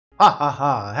Ha ha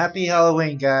ha! Happy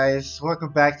Halloween, guys!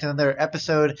 Welcome back to another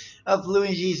episode of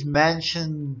Luigi's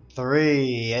Mansion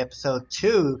 3, episode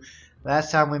 2.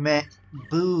 Last time we met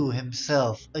Boo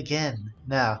himself again.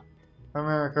 Now, if I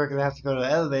remember correctly, I have to go to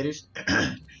the elevators,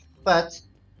 but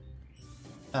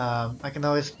I can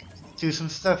always do some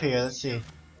stuff here. Let's see.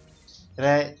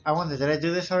 I wonder, did I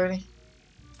do this already?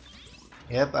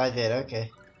 Yep, I did. Okay.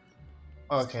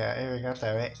 Okay, I already got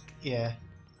that, right? Yeah.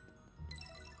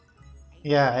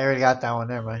 Yeah, I already got that one.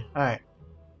 Never mind. Alright.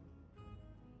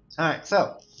 Alright,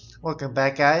 so, welcome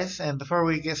back, guys. And before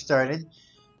we get started,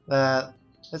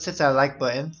 let's hit that like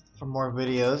button for more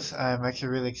videos. I'm actually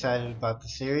really excited about the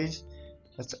series.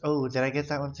 Oh, did I get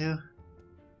that one too?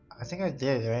 I think I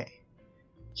did, right?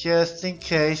 Just in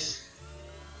case.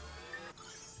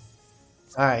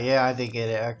 Alright, yeah, I did get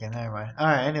it. Okay, never mind.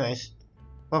 Alright, anyways.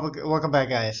 Welcome back,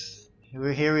 guys.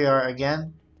 Here we are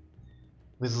again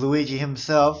with Luigi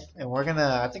himself, and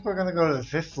I think we're gonna go to the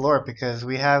 5th floor because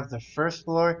we have the 1st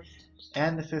floor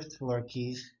and the 5th floor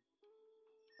keys.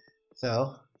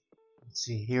 So, let's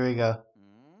see, here we go.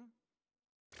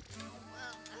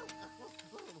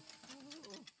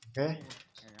 Okay,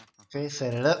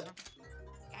 set it up.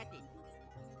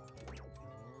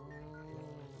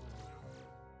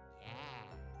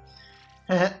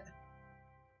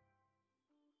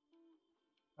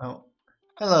 Oh,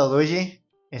 hello, Luigi.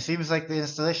 It seems like the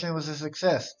installation was a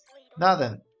success. Now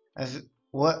then, as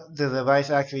what the device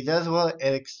actually does, well, it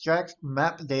extracts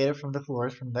map data from the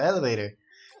floors from the elevator.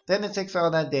 Then it takes all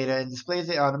that data and displays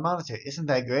it on the monitor. Isn't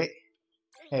that great?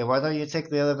 Hey, why don't you take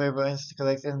the elevator buttons to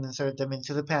collect and insert them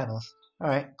into the panels?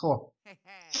 Alright, cool.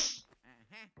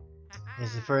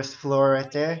 Here's the 1st floor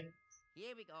right there.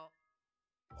 Here we go.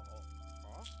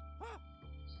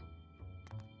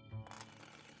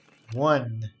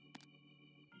 1.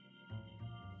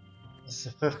 This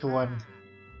is the 5th one.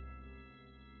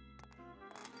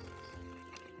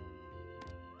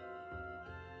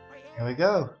 Here we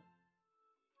go.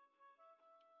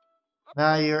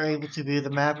 Now you're able to view the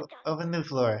map of a new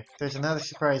floor. There's another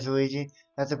surprise, Luigi.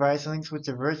 That device links with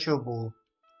the virtual bool.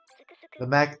 The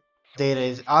map data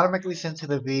is automatically sent to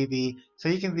the VB, so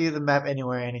you can view the map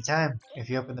anywhere, anytime. If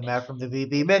you open the map from the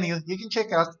VB menu, you can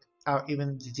check out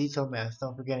even the detailed maps.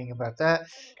 Don't forgetting about that.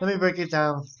 Let me break it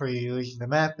down for you. The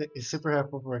map is super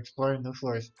helpful for exploring new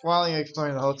floors. While you're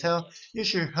exploring the hotel, you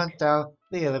should hunt down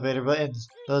the elevator buttons.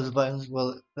 Those buttons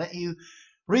will let you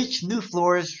reach new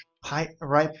floors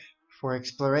ripe for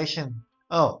exploration.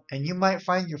 Oh, and you might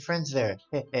find your friends there.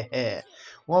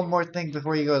 One more thing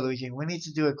before you go, Luigi. We need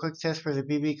to do a quick test for the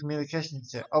BB communication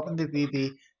center. Open the BB.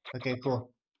 Okay,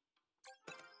 cool.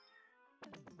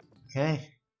 Okay.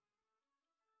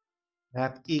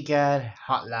 Map EGAD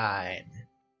hotline.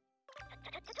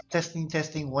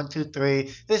 Testing, 1, 2,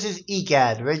 3. This is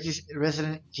EGAD,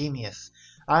 Resident Genius.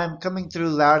 I'm coming through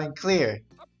loud and clear.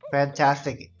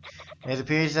 Fantastic. It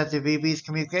appears that the BB's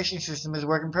communication system is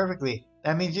working perfectly.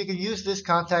 That means you can use this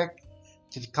contact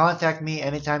to contact me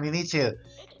anytime you need to.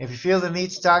 If you feel the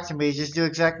need to talk to me, just do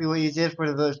exactly what you did for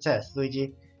the test,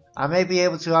 Luigi. I may be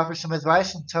able to offer some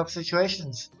advice in tough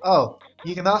situations. Oh,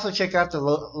 you can also check out the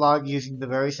log using the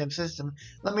very same system.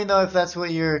 Let me know if that's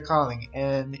what you're calling,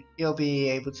 and you'll be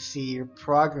able to see your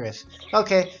progress.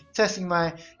 Okay, testing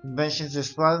my inventions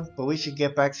is fun, but we should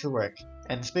get back to work.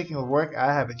 And speaking of work,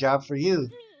 I have a job for you.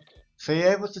 So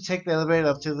you're able to take the elevator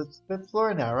up to the 5th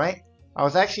floor now, right? I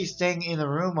was actually staying in a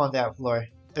room on that floor.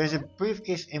 There's a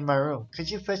briefcase in my room.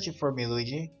 Could you fetch it for me,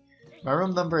 Luigi? My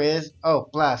room number is... Oh,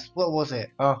 blast. What was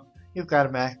it? Oh, you've got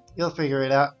it, Mac. You'll figure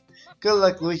it out. Good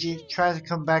luck, Luigi. Try to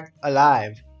come back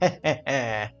alive.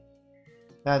 Now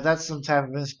that's some type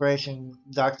of inspiration,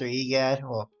 Dr. Egad.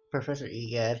 Well, Professor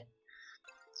Egad.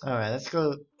 Alright, let's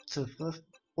go to the 5th.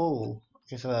 Whoa.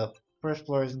 Okay, so the 1st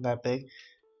floor isn't that big.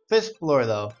 5th floor,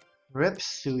 though. Rip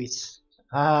Suites.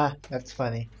 Ah, that's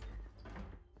funny.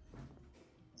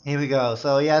 Here we go.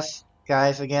 So yes,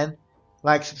 guys, again,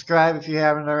 like, subscribe if you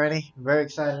haven't already. I'm very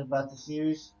excited about the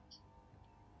series.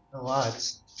 Oh wow,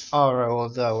 it's alright.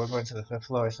 Well, we're going to the 5th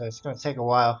floor, so it's going to take a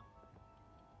while.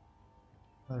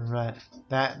 Alright,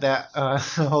 that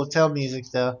hotel music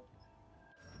though.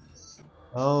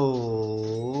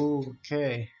 Oh,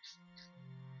 okay.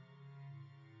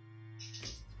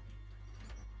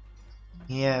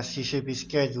 Yes, you should be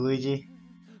scared, Luigi.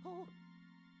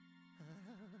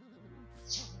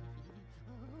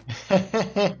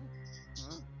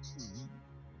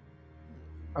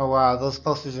 Oh wow, those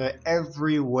posters are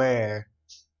everywhere.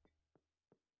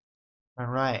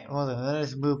 Alright, well then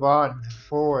let's move on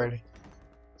forward.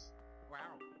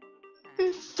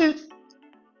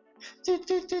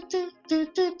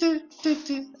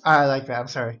 I like that, I'm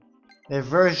sorry.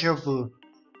 Reversible.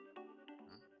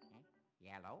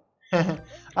 Yellow.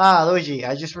 Ah, Luigi,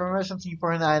 I just remembered something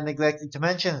important I neglected to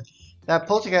mention. That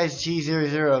poltergeist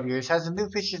G00 of yours has a new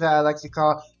feature that I like to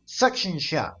call Suction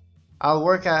Shot. I'll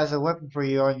work out as a weapon for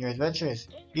you on your adventures.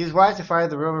 Use Y to fire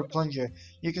the rubber plunger.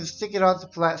 You can stick it onto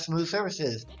flat, smooth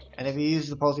surfaces. And if you use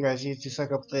the poltergeist to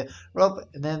suck up the rope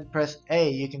and then press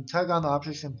A, you can tug on the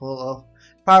objects and pull off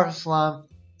powerful slam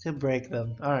to break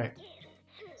them. Alright,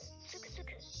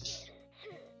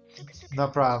 no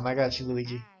problem. I got you,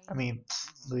 Luigi. I mean,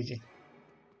 Luigi.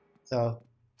 So,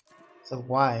 so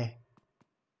why?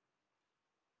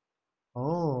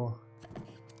 Oh.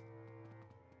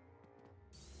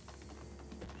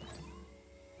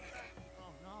 Oh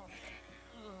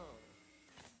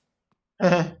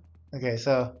no. Okay,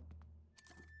 so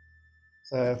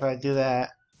if I do that,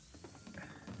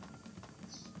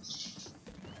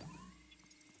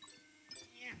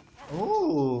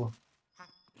 ooh,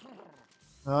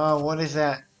 oh, what is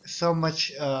that? So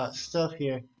much stuff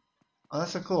here. Oh,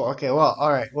 that's so cool. Okay, well,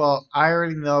 all right. Well, I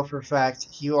already know for a fact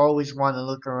you always want to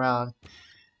look around,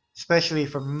 especially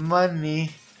for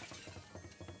money,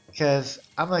 because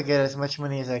I'm gonna get as much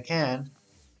money as I can.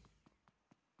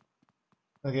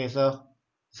 Okay, so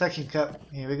suction cup.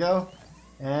 Here we go,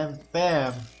 and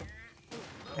bam.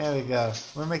 There we go.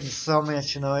 We're making so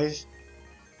much noise.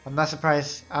 I'm not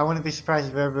surprised. I wouldn't be surprised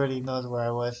if everybody knows where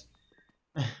I was.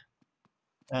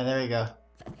 There we go.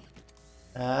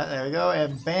 There we go,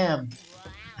 and bam!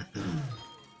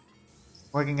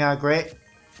 Working out great.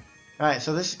 Alright,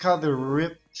 so this is called the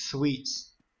Rip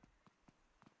Sweets.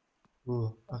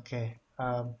 Ooh, okay.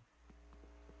 There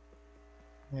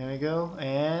we go,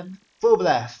 and full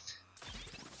blast!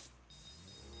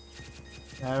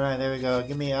 Alright, there we go.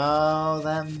 Give me all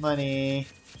that money.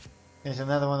 There's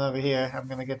another one over here. I'm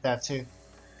gonna get that too.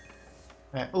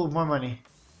 Alright, ooh, more money.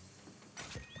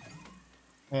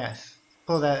 Yes.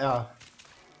 Pull that off.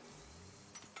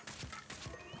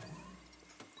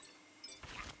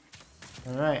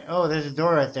 Alright, oh, there's a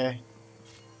door right there.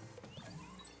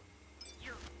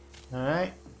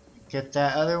 Alright, get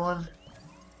that other one.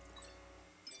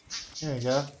 There we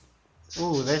go.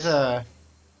 Ooh, there's a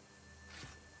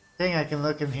thing I can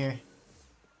look in here.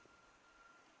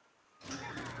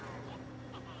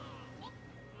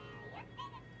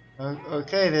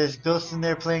 Okay, there's ghosts in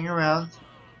there playing around.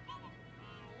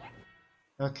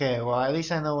 Okay, well at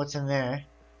least I know what's in there.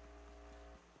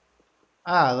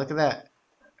 Ah, look at that.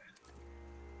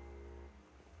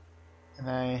 And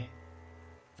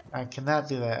I cannot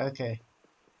do that. Okay.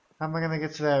 How am I gonna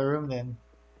get to that room then?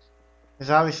 There's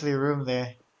obviously a room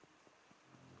there.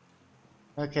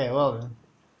 Okay, well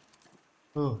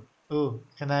then. Ooh,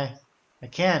 can I? I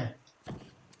can!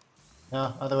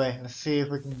 No, other way. Let's see if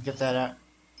we can get that out.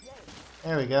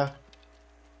 There we go.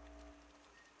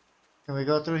 Can we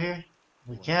go through here?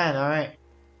 We can, alright.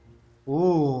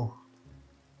 Ooh.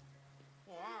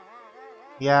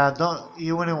 Yeah,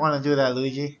 you wouldn't want to do that,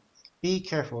 Luigi. Be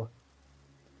careful.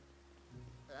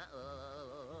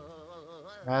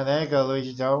 Ah, there you go,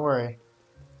 Luigi, don't worry.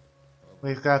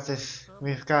 We've got this.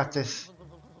 We've got this.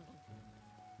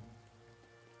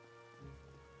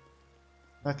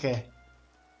 Okay.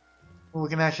 Well, we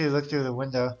can actually look through the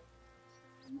window.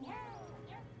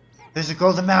 There's a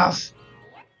golden mouse!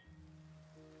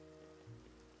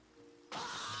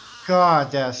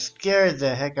 God, that scared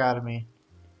the heck out of me.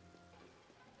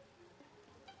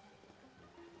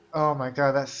 Oh my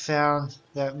god, that sound,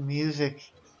 that music.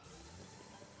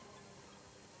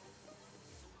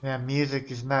 That music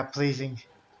is not pleasing.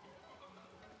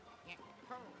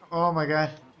 Oh my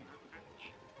god.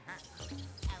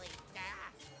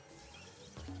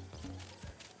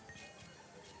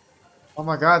 Oh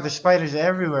my god, there's spiders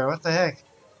everywhere. What the heck?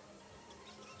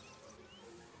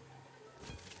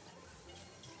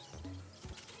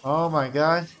 Oh my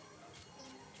god.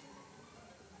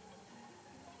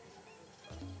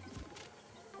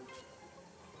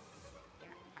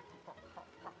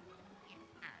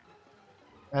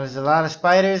 There's a lot of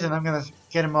spiders and I'm gonna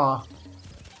get them all.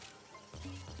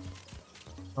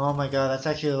 Oh my god, that's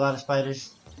actually a lot of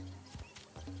spiders.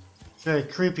 It's very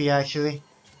creepy actually.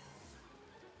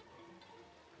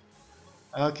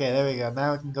 Okay, there we go.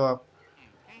 Now we can go up.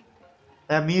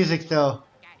 That music though.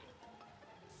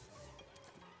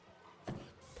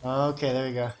 Okay, there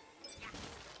we go.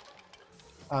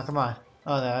 Oh, come on.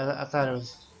 Oh, no, I thought it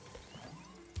was...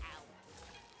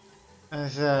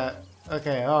 There's,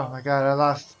 okay, oh my god, I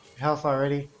lost health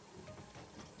already.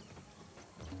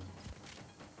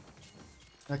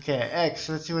 Okay, X,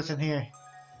 let's see what's in here.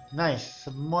 Nice,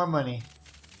 some more money.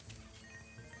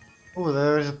 Ooh,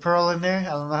 there's a pearl in there.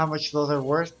 I don't know how much those are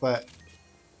worth, but...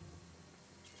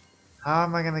 How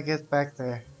am I gonna get back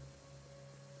there?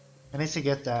 I need to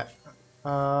get that.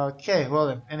 Okay, well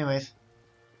then. Anyways,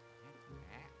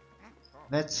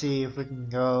 let's see if we can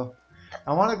go.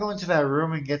 I want to go into that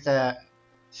room and get that.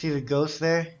 See the ghost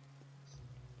there?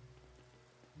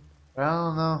 But I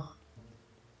don't know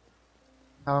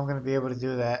how I'm gonna be able to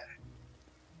do that.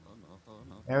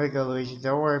 There we go, Luigi.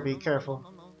 Don't worry, be careful.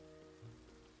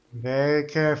 Very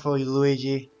careful,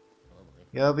 Luigi.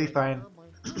 You'll be fine.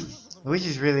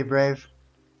 Luigi's really brave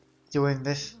doing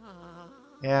this.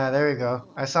 Yeah, there we go.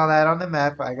 I saw that on the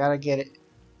map. I gotta get it.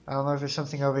 I don't know if there's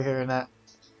something over here or not.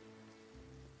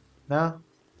 No?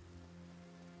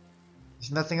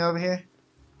 There's nothing over here?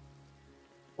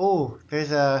 Oh,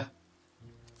 there's a...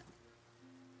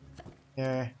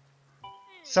 There.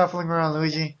 Stop fooling around,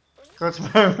 Luigi. Go to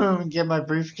my room and get my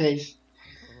briefcase.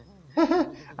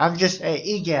 I'm just... Hey,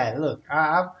 EGAD, look.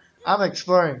 I'm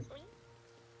exploring.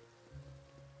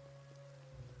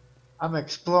 I'm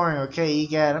exploring, okay,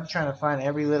 EGAD. I'm trying to find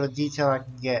every little detail I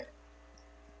can get.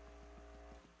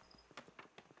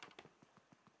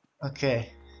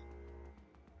 Okay.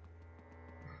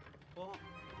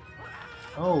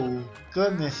 Oh,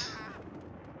 goodness.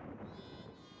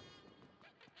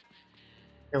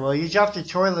 Okay, well, you dropped your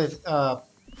toilet,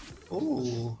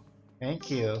 ooh. Thank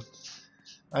you.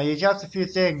 You dropped a few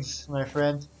things, my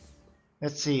friend.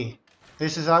 Let's see.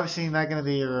 This is obviously not gonna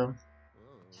be your room.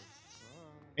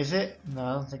 Is it? No,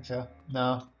 I don't think so.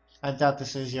 No. I doubt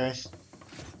this is yours.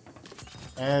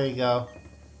 There we go.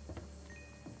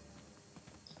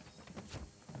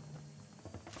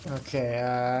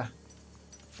 Okay,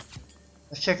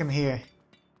 let's check in here.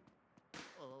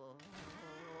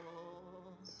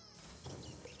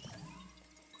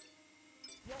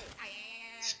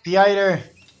 Spider!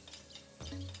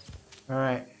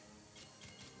 Alright.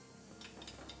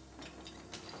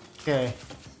 Okay.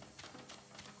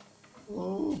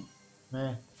 Ooh,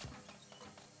 man.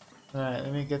 Alright,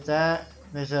 let me get that.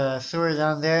 There's a sewer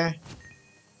down there.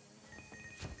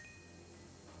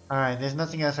 Alright, there's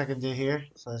nothing else I can do here,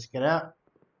 so let's get out.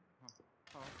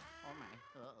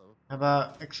 How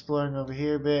about exploring over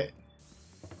here a bit?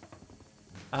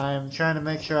 I'm trying to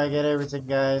make sure I get everything,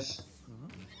 guys.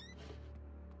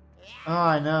 Oh,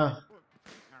 I know.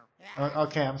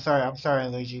 Okay, I'm sorry,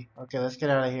 Luigi. Okay, let's get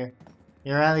out of here.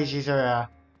 Your allergies are,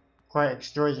 quite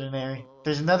extraordinary.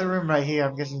 There's another room right here,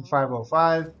 I'm guessing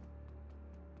 505.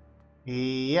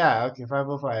 Yeah, okay,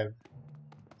 505.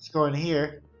 Let's go in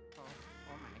here.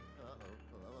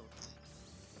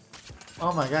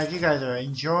 Oh my god, you guys are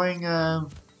enjoying, there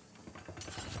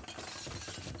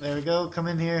we go, come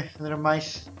in here, little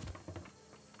mice.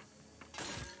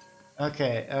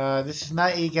 Okay, this is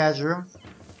not EGAD's room.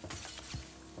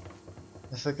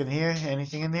 Let's look in here.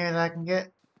 Anything in there that I can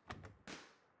get?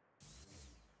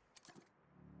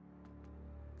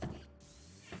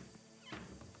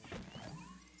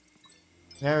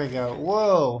 There we go.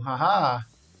 Whoa, haha.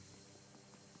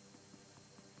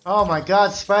 Oh my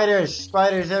god, spiders!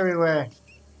 Spiders everywhere!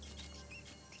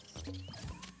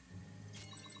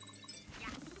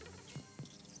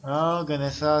 Oh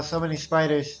goodness, so many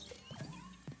spiders.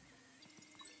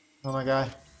 Oh my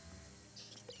god.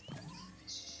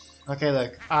 Okay,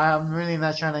 look. I'm really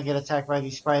not trying to get attacked by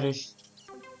these spiders.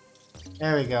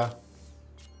 There we go.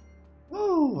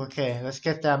 Woo! Okay, let's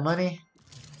get that money.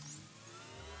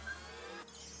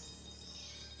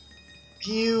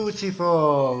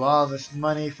 Beautiful! All this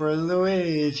money for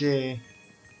Luigi.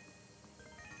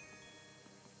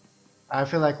 I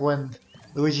feel like when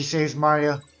Luigi saves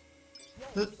Mario,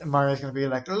 Mario's gonna be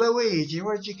like, Luigi,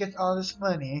 where'd you get all this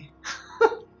money?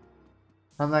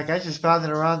 I'm like, I just found it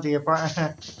around the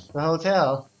apartment, the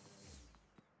hotel.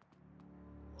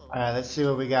 Alright, let's see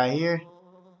what we got here.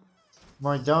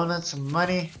 More donuts, some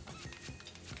money.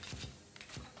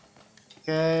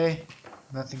 Okay.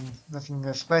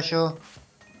 Nothing special.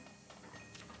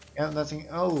 Yep, nothing.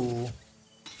 Oh.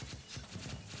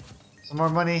 Some more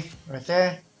money right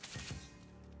there.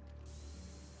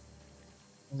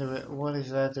 What is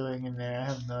that doing in there? I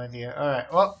have no idea.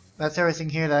 Alright, well, that's everything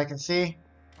here that I can see.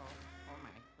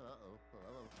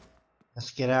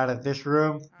 Let's get out of this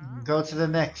room and go to the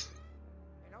next.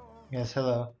 Yes,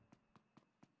 hello.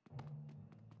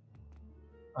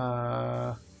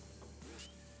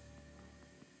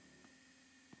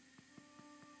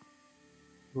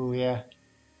 Ooh, yeah.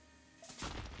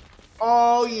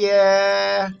 Oh,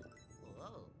 yeah!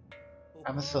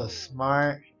 I'm so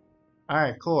smart.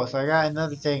 Alright, cool. So I got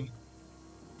another thing.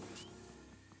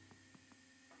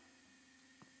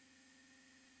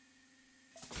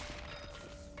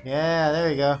 Yeah, there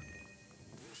we go.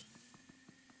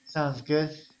 Sounds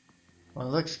good. Well,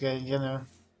 it looks good in general.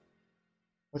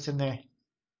 What's in there?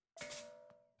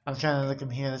 I'm trying to look in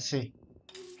here. Let's see.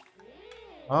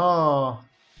 Oh,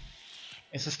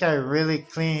 is this guy really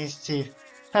cleaning his teeth?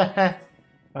 Alright,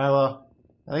 well,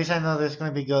 at least I know there's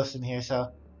going to be ghosts in here,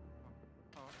 so.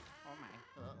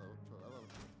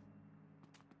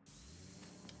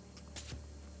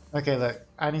 Okay, look,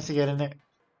 I need to get in there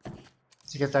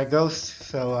to get that ghost,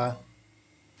 so,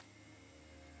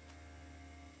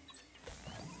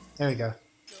 there we go.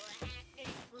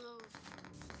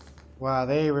 Wow,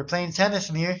 they were playing tennis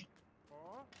in here.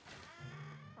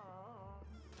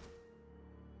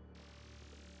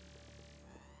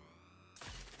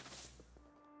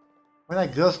 Where'd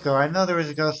that ghost go? I know there was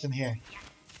a ghost in here.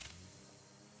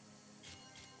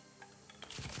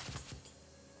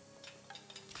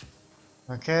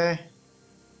 Okay.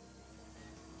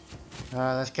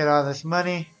 Let's get all this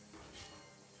money.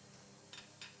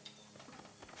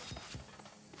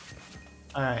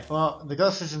 Alright, well, the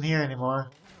ghost isn't here anymore.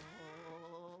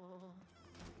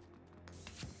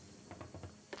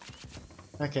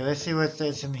 Okay, let's see what's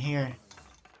in here.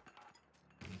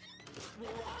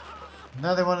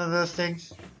 Another one of those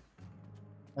things?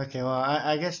 Okay, well,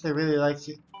 I guess they really like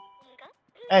to...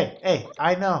 Hey,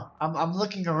 I know. I'm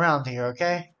looking around here,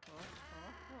 okay?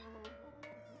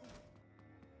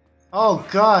 Oh,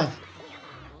 God!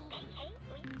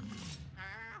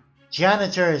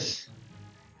 Janitors!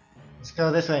 Let's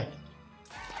go this way.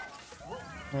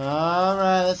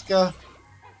 Alright, let's go.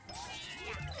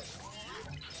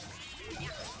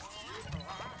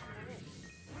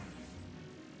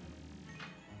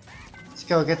 Let's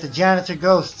go get the janitor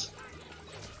ghost.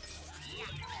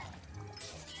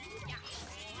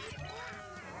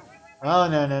 Oh,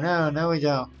 no, we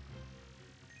don't.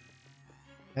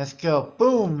 Let's go.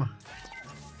 Boom!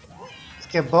 Let's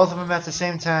get both of them at the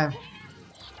same time.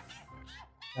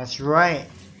 That's right.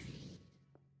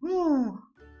 Woo!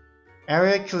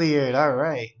 Area cleared.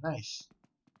 Alright, nice.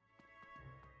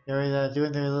 They're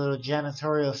doing their little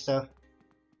janitorial stuff.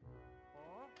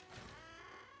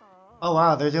 Oh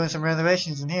wow, they're doing some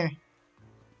renovations in here.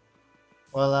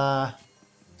 Well, I'm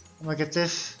gonna get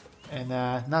this, and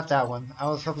not that one. I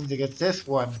was hoping to get this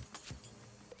one.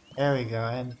 There we go,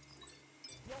 and...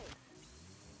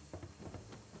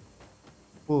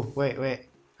 Ooh, wait.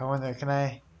 I wonder, can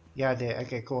I... Yeah, I did.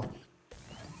 Okay, cool.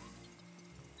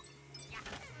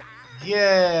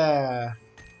 Yeah!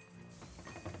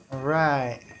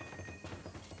 Alright.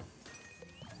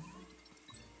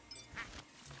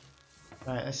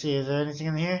 Alright, let's see. Is there anything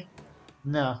in here?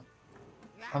 No.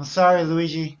 I'm sorry,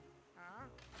 Luigi.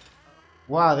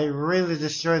 Wow, they really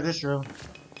destroyed this room.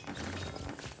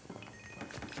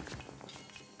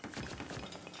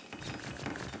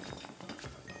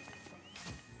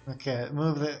 Okay,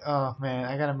 move the... Oh, man,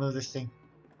 I gotta move this thing.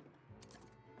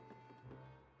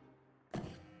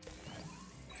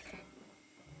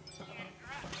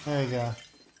 There we go.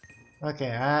 Okay,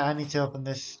 I need to open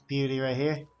this beauty right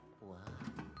here.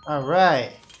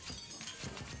 Alright.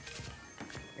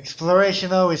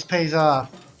 Exploration always pays off.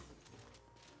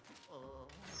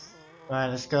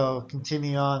 Alright, let's go.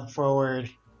 Continue on forward.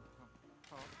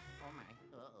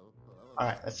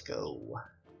 Alright, let's go.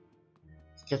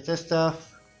 Let's get this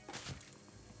stuff.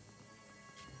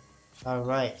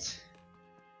 Alright.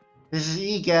 This is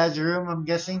Egad's room, I'm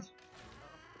guessing.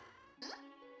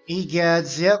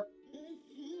 Egad's, yep.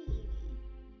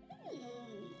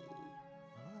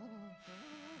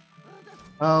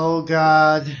 Oh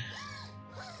god.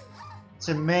 It's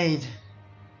a maid.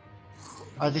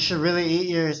 Oh, they should really eat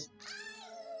yours.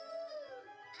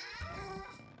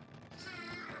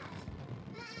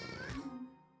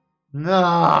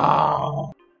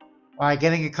 No! Alright,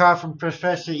 getting a call from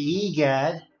Professor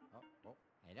Egad.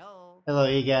 Hello,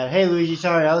 Egad. Hey, Luigi,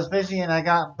 sorry, I was busy and I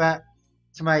got back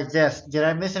to my desk. Did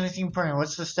I miss anything important?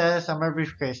 What's the status on my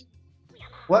briefcase?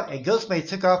 What? A ghost maid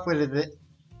took off with it.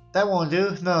 That won't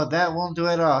do. No, that won't do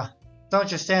at all. Don't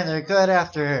just stand there. Go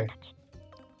after her.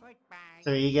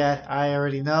 So, Egad, I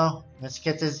already know. Let's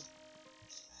get this.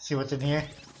 See what's in here.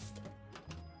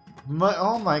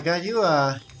 Oh my god, you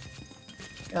got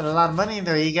a lot of money in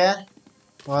there, Egad.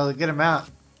 Well, a good amount.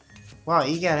 Wow,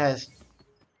 Egad has...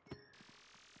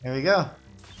 There we go.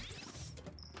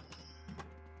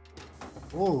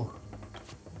 Ooh.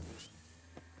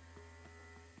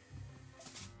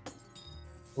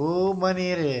 Ooh, money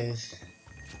it is.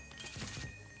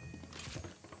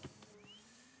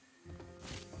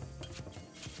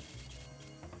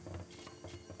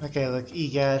 Okay, look,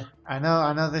 Egad. I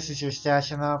know this is your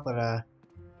stash and all, but I'm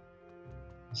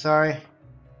sorry.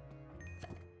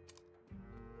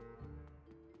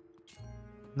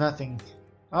 Nothing.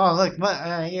 Oh, look,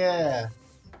 yeah.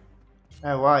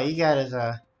 Oh, wow, Egad is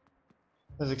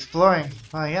Was exploring.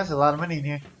 Oh, he has a lot of money in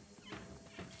here.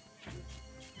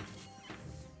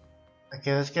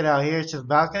 Okay, let's get out here to the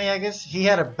balcony, I guess. He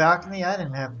had a balcony. I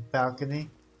didn't have a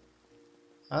balcony.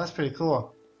 Oh, that's pretty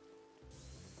cool.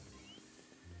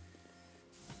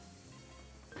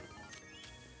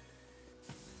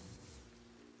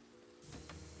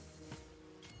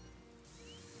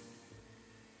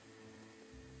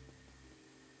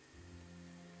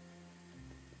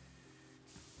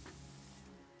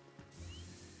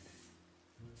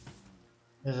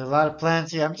 There's a lot of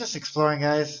plants here. I'm just exploring,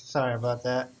 guys. Sorry about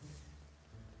that.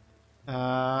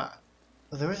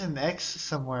 There was an X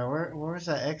somewhere. Where was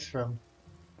that X from?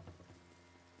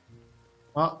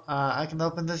 Well, I can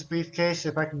open this briefcase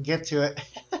if I can get to it.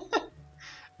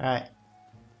 Alright.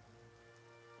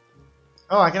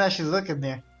 Oh, I can actually look in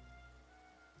there.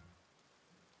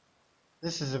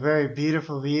 This is a very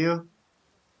beautiful view.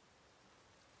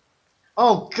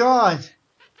 Oh, God!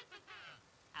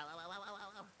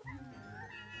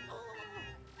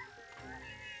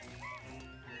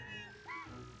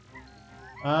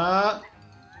 Ah!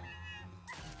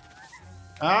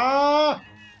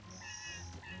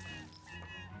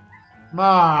 Come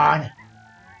on!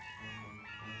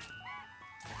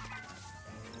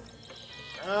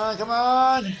 Come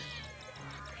on!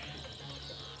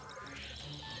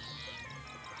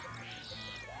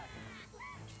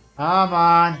 Come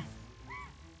on!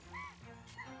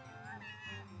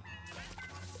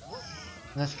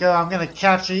 Let's go, I'm gonna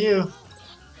capture you!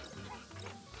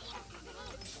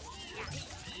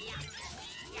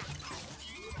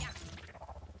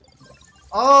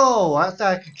 Oh, I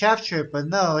thought I could capture it, but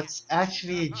no, it's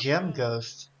actually a gem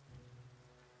ghost.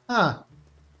 Huh.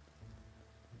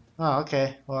 Oh,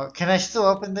 okay. Well, can I still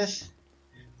open this?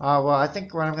 Well, I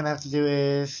think what I'm gonna have to do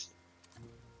is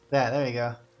that. There you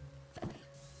go.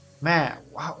 Man,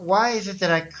 why is it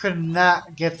that I could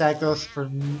not get that ghost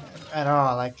at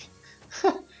all? Like,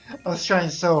 I was trying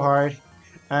so hard.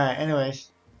 Alright,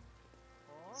 anyways.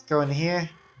 Let's go in here.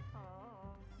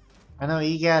 I know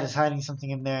EGAD is hiding something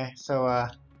in there, so,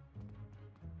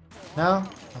 no?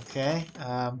 Okay,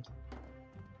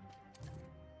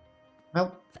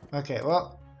 nope. Okay,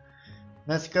 well,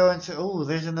 let's go into, oh,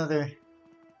 there's another,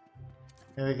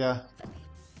 there we go.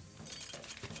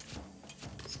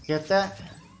 Let's get that.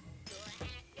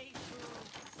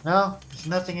 No, there's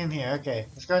nothing in here. Okay,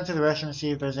 let's go into the restroom and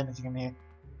see if there's anything in here.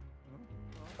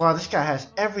 Wow, this guy has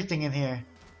everything in here.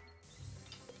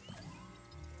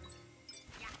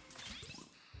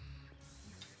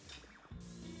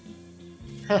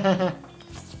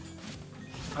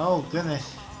 Oh,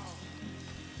 goodness.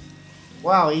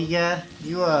 Wow, EGAD,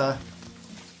 you,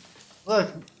 look,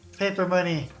 paper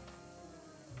money.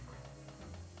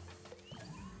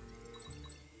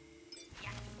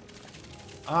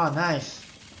 Oh, nice.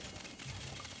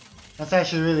 That's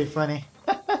actually really funny.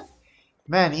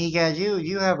 Man, EGAD,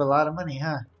 you have a lot of money,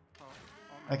 huh?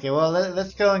 Okay, well,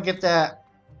 let's go and get that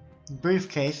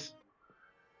briefcase.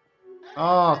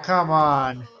 Oh, come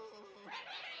on.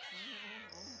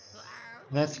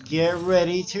 Let's get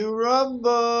ready to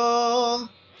rumble.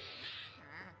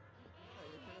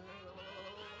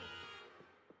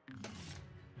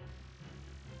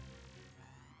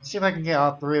 See if I can get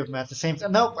all three of them at the same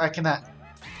time. Nope, I cannot.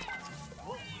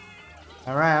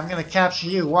 Alright, I'm gonna capture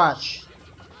you. Watch.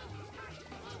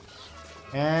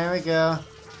 There we go.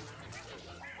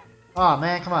 Oh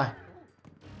man, come on.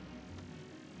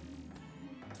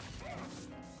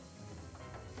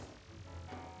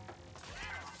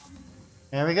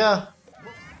 There we go.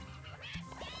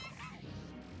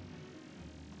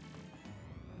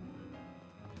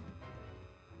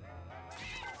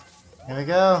 There we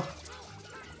go.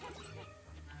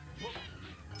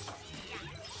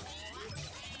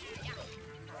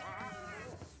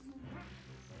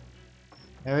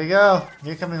 There we go.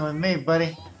 You're coming with me,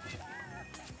 buddy.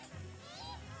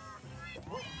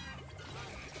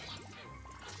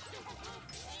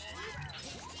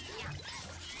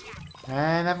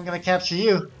 And I'm gonna capture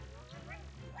you.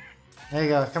 There you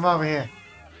go. Come over here.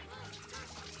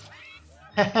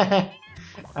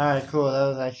 Alright, cool. That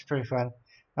was actually pretty fun.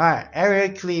 Alright, area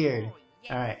cleared.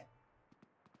 Alright.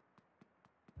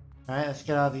 Alright, let's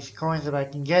get all these coins if I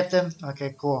can get them.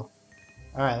 Okay, cool.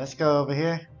 Alright, let's go over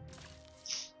here.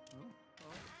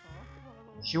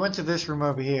 She went to this room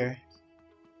over here.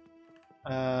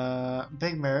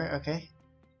 Big mirror, okay.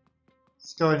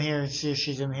 Let's go in here and see if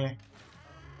she's in here.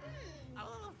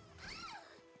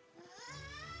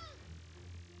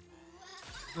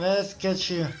 Let's get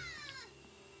you.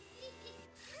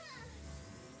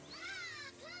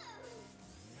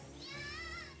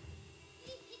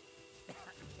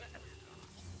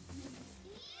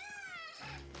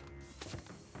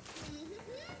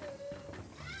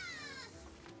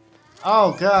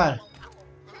 Oh god.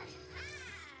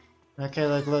 Okay,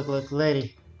 look,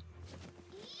 lady.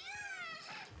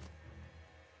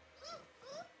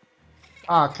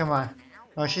 Oh, come on.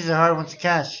 Oh, she's a hard one to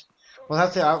catch. We'll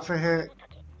have to outfit her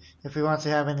if we want to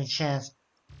have any chance.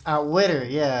 Outwit her,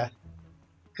 yeah.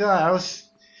 God, I was.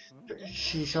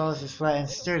 She shoulders is flat and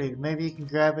sturdy. Maybe you can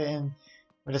grab it in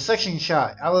with a suction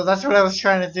shot. That's what I was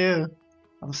trying to do.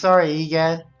 I'm sorry,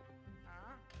 Egad.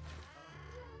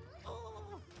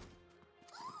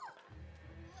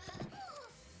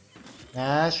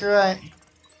 That's right.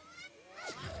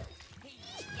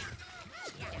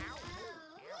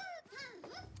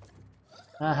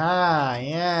 Aha,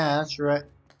 yeah, that's right.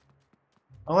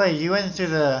 Oh wait, you went into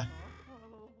the...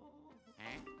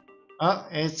 Oh,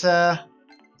 it's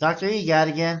Dr. Egad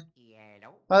again.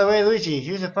 By the way, Luigi,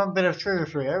 here's a fun bit of trivia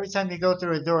for you. Every time you go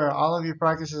through a door, all of your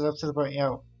progress is up to the point.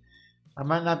 Yo, I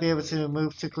might not be able to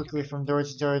move too quickly from door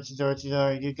to door to door to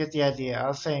door. You get the idea. I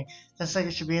was saying 10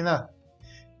 seconds should be enough.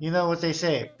 You know what they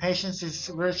say. Patience is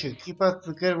virtue. Keep up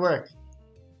the good work.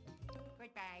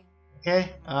 Okay?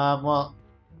 Well,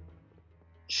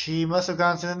 she must have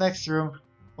gone to the next room.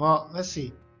 Well, let's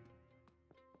see.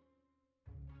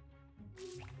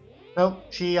 Nope,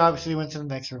 she obviously went to the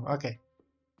next room. Okay.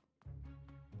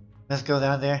 Let's go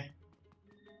down there.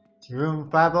 To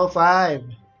room 505.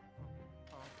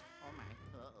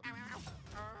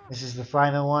 This is the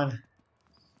final one.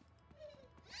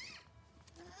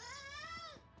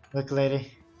 Look,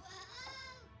 lady.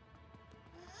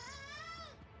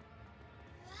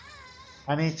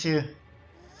 I need to...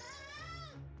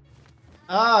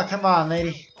 Oh, come on,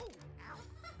 lady.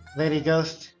 Lady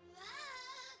Ghost.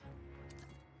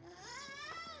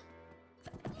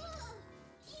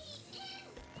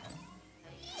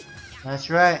 That's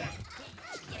right.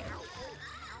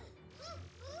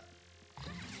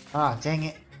 Ah, dang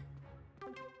it.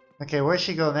 Okay, where'd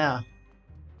she go now?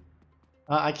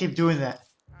 I keep doing that.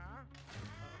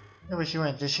 Where she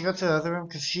went? Did she go to the other room?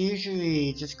 Because she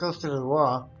usually just goes to the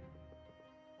wall.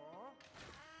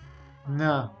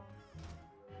 No.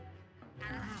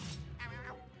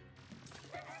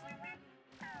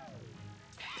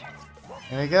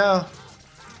 There we go.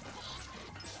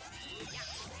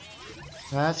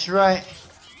 That's right.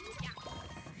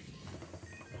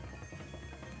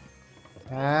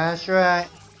 That's right.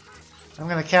 I'm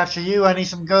gonna capture you. I need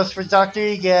some ghosts for Dr.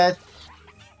 Egad.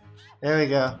 There we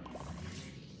go.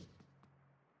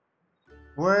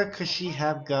 Where could she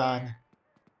have gone?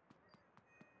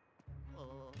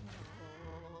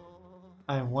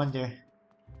 I wonder.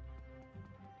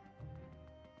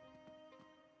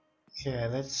 Okay,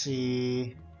 let's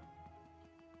see.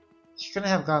 She couldn't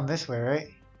have gone this way, right?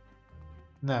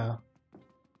 No.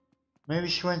 Maybe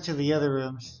she went to the other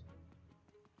rooms.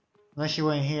 Unless she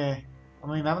went here. I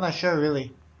mean, I'm not sure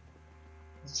really.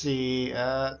 Let's see.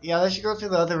 Yeah, let's go to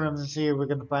the other rooms and see if we're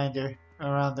gonna find her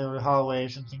around the hallway or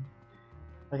something.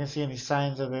 If I can see any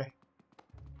signs of her.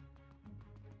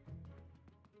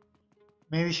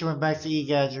 Maybe she went back to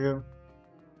Egad's room.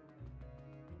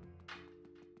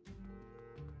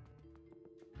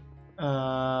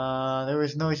 There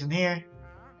was noise in here.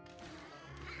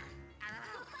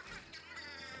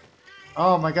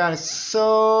 Oh my god, it's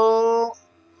so...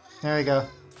 There we go. There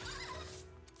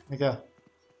we go.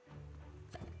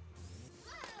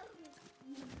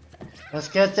 Let's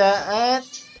get that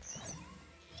ant.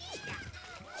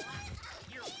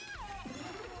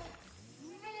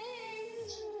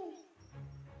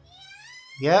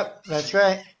 Yep, that's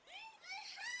right.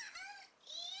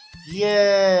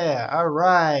 Yeah,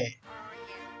 alright.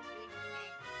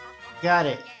 Got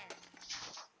it.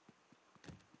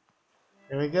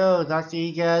 There we go, Dr.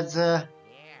 Egad's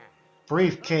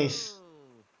briefcase.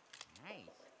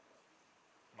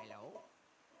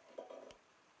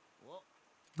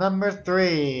 Number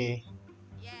 3.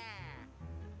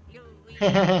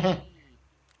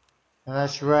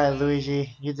 That's right,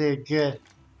 Luigi. You did good.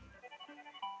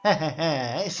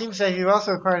 It seems like you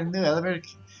also acquired a new elevator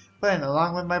button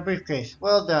along with my briefcase.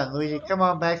 Well done, Luigi. Come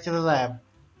on back to the lab.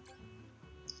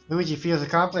 Luigi feels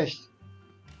accomplished.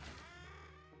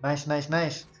 Nice, nice,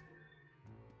 nice.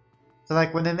 So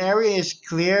like when an area is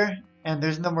clear and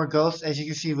there's no more ghosts, as you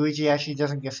can see, Luigi actually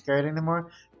doesn't get scared anymore.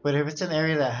 But if it's an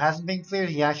area that hasn't been cleared,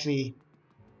 he actually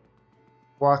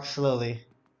walks slowly.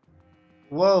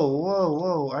 Whoa, whoa,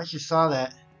 whoa. I just saw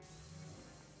that.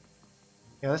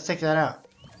 Yeah, let's take that out.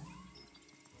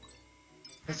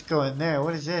 Let's go in there.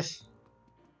 What is this?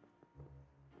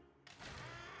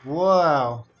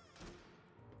 Wow.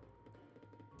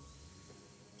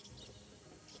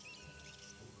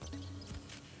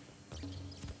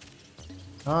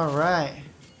 Alright.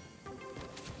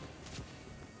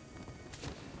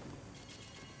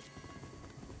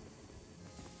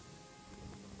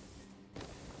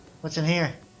 What's in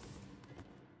here?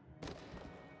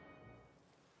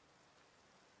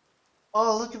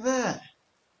 Oh, look at that!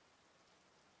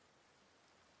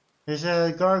 There's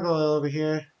a gargoyle over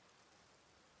here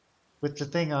with the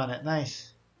thing on it.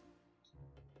 Nice.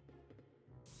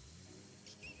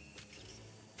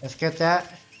 Let's get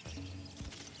that.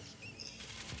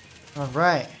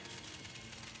 Alright.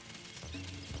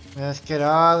 Let's get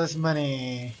all this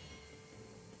money.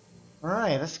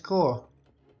 Alright, that's cool.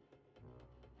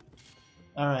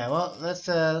 Alright, well, let's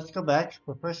go back.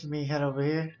 But first let me head over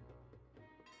here.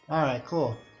 Alright,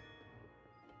 cool.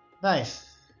 Nice.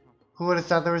 Who would have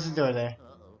thought there was a door there?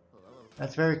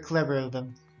 That's very clever of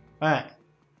them. Alright.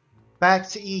 Back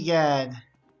to EGAD.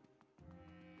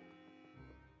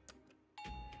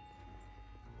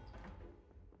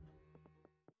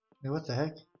 Wait, what the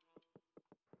heck?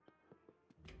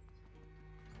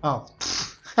 Oh.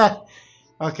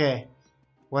 Okay.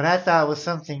 What I thought was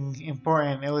something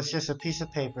important, it was just a piece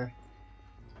of paper.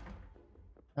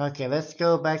 Okay, let's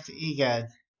go back to EGAD.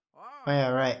 Oh yeah,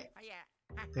 right.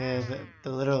 There's the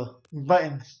little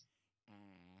button.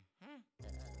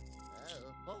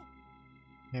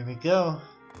 There we go.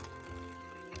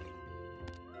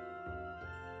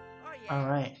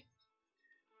 Alright.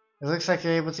 It looks like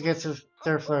you're able to get to the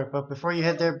third floor, but before you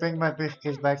head there, bring my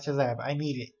briefcase back to the lab. I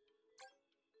need it.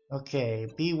 Okay,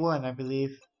 B1, I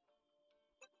believe.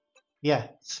 Yeah,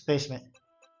 it's the basement.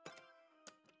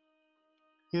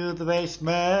 To the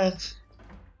basement!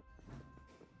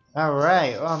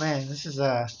 Alright, oh man,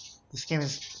 this game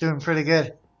is doing pretty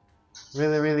good.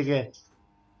 Really, really good.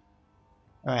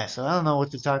 Alright, so I don't know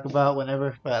what to talk about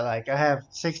whenever, but like, I have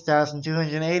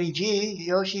 6,280 G.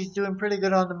 Yoshi's doing pretty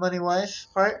good on the money-wise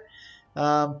part.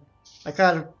 I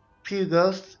caught a few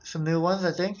ghosts, some new ones,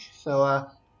 I think. So,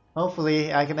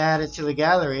 hopefully I can add it to the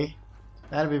gallery.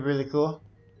 That'd be really cool.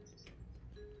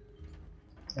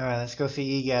 Alright, let's go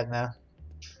see EGAD now.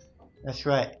 That's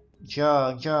right.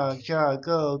 Jog, jog, jog,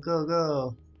 go, go,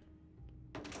 go.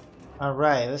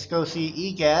 Alright, let's go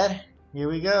see EGAD. Here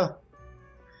we go.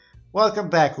 Welcome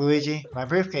back, Luigi. My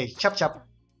briefcase. Chop chop.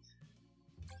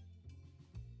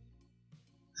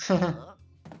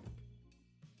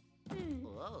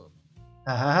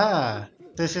 Aha!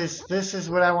 This is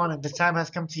what I wanted. The time has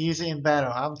come to use it in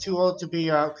battle. I'm too old to be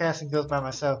your outcast and ghost by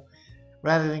myself.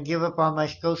 Rather than give up on my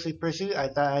ghostly pursuit, I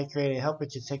thought I'd create a helper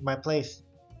to take my place.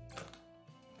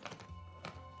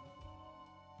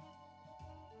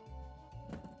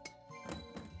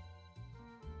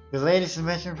 The latest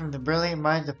invention from the brilliant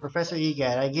minds of Professor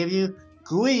EGAD. I give you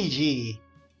Luigi.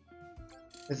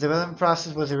 The development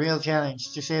process was a real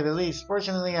challenge, to say the least.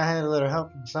 Fortunately, I had a little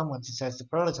help from someone to test the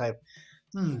prototype.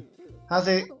 How's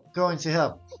it going to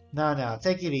help? Now,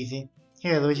 take it easy.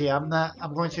 Here, Luigi, I'm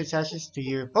going to attach this to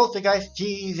your poltergeist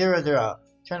G00.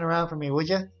 Turn around for me, would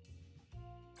you?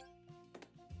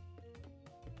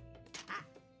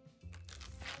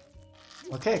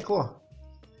 Okay, cool.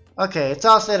 Okay, it's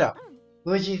all set up.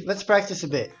 Luigi, let's practice a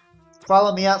bit.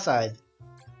 Follow me outside.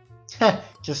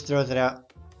 Just throws it out.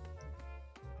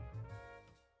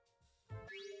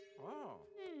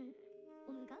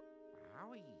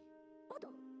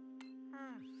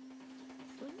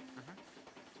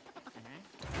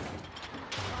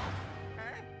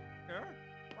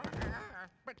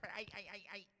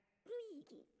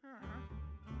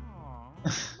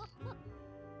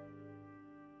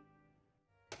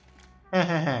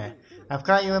 I've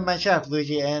caught you in my trap,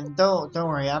 Luigi, and don't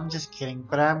worry, I'm just kidding,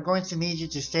 but I'm going to need you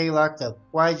to stay locked up.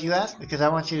 Why did you ask? Because I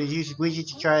want you to use Luigi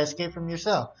to try to escape from your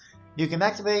cell. You can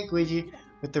activate Luigi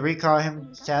with the recall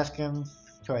him to ask him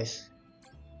choice.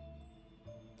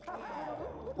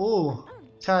 Ooh,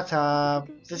 ta-ta,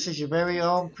 this is your very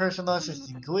own personal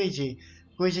assistant, Luigi.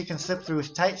 Luigi can slip through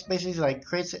tight spaces like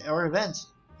crates or vents.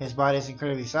 His body is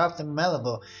incredibly soft and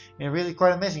malleable, and really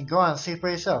quite amazing. Go on, see for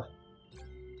yourself.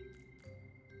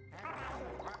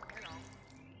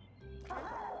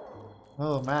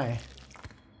 Oh my.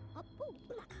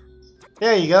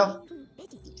 There you go.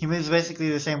 He moves basically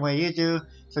the same way you do,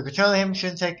 so controlling him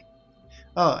shouldn't take...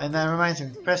 Oh, and that reminds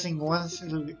me, pressing once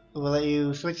will let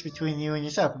you switch between you and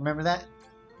yourself, remember that?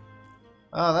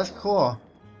 Oh, that's cool.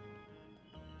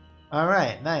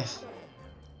 Alright, nice.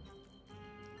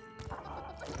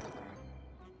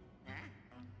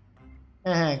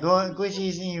 Luigi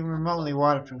isn't even remotely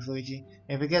waterproof, Luigi.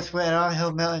 If it gets wet at all,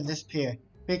 he'll melt and disappear.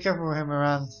 Be careful with him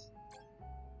around.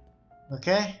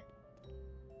 Okay?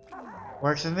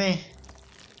 Works with me.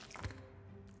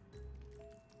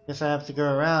 Guess I have to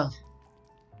go around.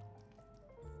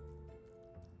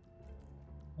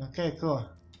 Okay, cool.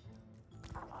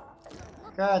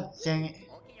 God dang it.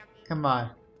 Come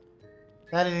on.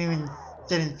 That didn't even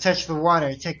didn't touch the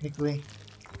water, technically.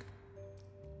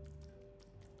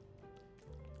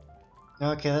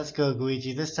 Okay, let's go,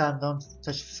 Luigi. This time, don't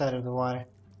touch the side of the water.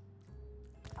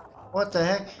 What the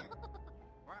heck?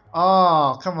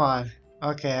 Oh, come on.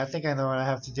 Okay, I think I know what I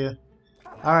have to do.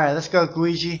 Alright, let's go,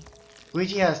 Luigi.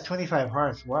 Luigi has 25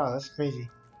 hearts. Wow, that's crazy.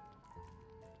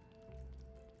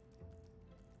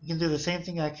 You can do the same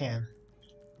thing I can.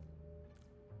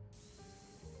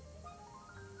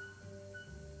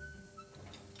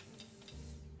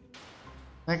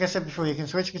 Like I said before, you can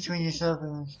switch between yourself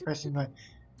and pressing the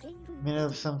middle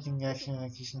of something action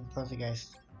like using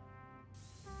poltergeist.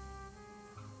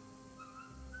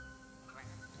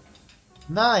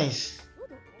 Nice!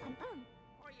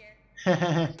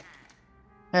 Hey,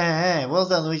 well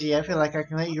done, Luigi. I feel like I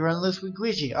can let you run loose with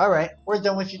Luigi. Alright, we're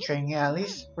done with your training, at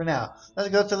least for now. Let's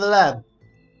go to the lab.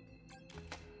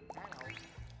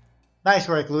 Nice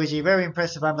work, Luigi. Very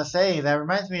impressive, I must say. That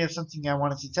reminds me of something I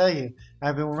wanted to tell you.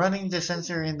 I've been running the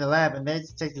sensor in the lab, and they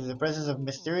detected the presence of a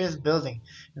mysterious building.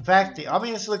 In fact, the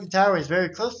ominous-looking tower is very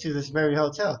close to this very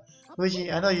hotel.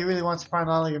 Luigi, I know you really want to find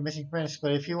all of your missing friends,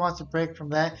 but if you want to break from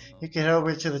that, you can head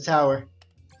over to the tower.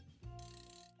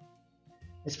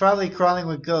 It's probably crawling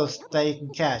with ghosts that you can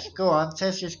catch. Go on,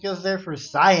 test your skills there for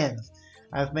science.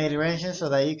 I've made arrangements so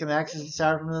that you can access the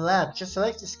tower from the lab. Just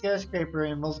select the skyscraper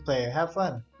in multiplayer. Have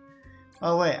fun.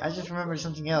 Oh wait, I just remembered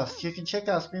something else. You can check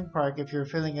out Scream Park if you're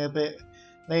feeling a bit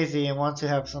lazy and want to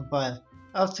have some fun.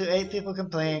 Up to 8 people can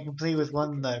play and complete with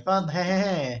one another. Fun,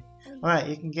 hehehe. Alright,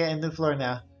 you can get a new floor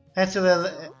now. Head to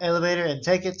the elevator and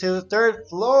take it to the 3rd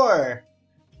floor!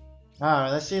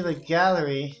 Alright, let's see the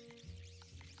gallery.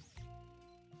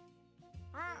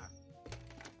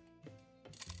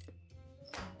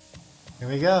 Here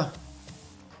we go.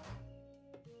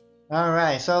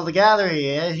 Alright, so the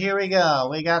gallery, and here we go.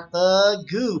 We got the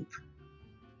goop.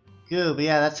 Goop,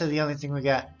 yeah, that's the only thing we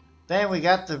got. Then we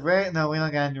got the rare, no, we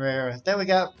don't got any rare. Then we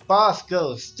got Boss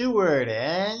Ghost, Steward,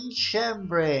 and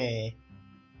Chambray.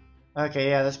 Okay,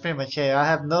 yeah, that's pretty much it. I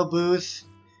have no booze,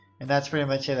 and that's pretty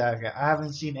much it. I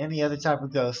haven't seen any other type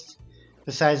of ghost,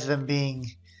 besides them being,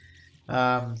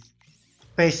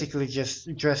 basically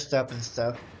just dressed up and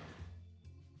stuff.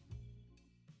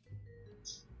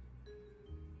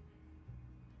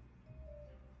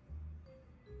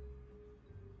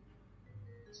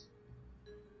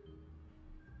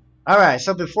 Alright,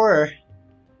 so before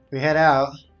we head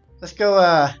out, let's go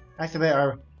activate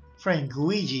our friend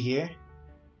Luigi here.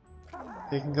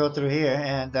 We can go through here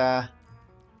and yeah,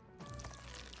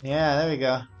 there we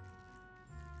go.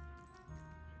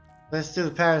 Let's do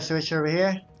the power switch over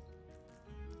here.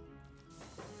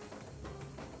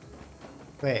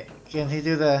 Wait, can he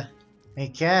do the... He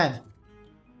can!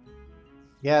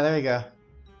 Yeah, there we go.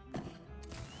 There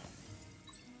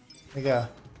we go.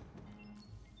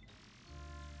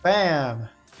 Bam!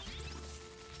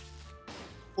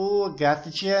 Ooh, got the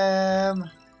gem!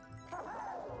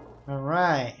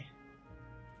 Alright.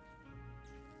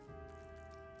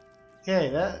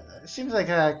 Okay, that seems like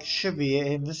that should be it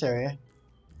in this area.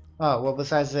 Oh, well,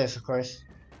 besides this, of course.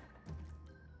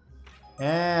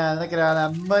 And look at all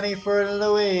that money for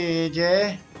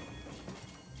Luigi!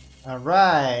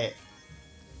 Alright.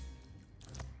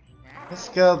 Let's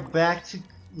go back to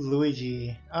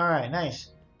Luigi. Alright, nice.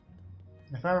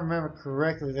 If I remember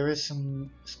correctly, there is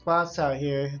some spots out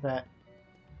here that...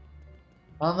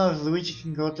 I don't know if Luigi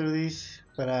can go through these,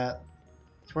 but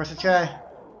it's worth a try.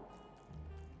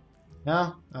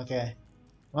 No? Okay.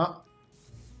 Well,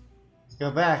 let's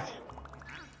go back.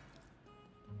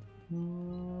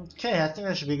 Okay, I think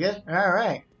that should be good.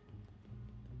 Alright.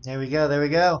 There we go, there we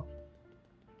go.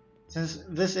 Since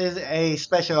this is a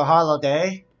special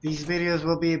holiday, these videos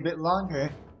will be a bit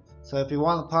longer. So if you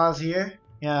want to pause here,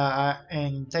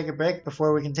 and take a break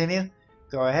before we continue,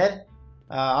 go ahead.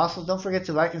 Also, don't forget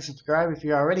to like and subscribe if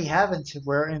you already haven't.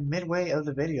 We're in midway of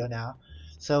the video now,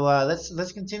 so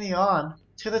let's continue on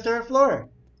to the 3rd floor.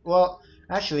 Well,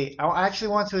 actually, I actually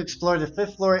want to explore the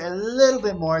 5th floor a little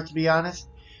bit more, to be honest.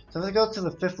 So let's go to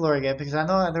the 5th floor again, because I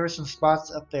know there were some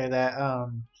spots up there that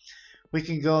we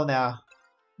can go now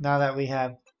that we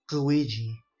have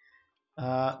Luigi.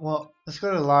 Well, let's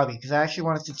go to the lobby, because I actually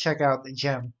wanted to check out the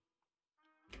gem.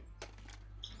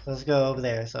 Let's go over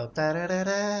there. So,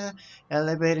 da-da-da-da,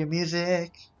 elevator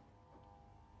music,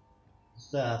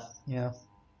 stuff, you know.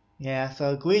 Yeah,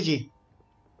 so Luigi,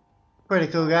 pretty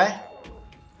cool guy.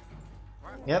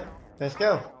 Yep, let's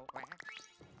go.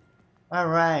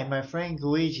 Alright, my friend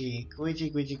Luigi.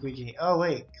 Luigi. Oh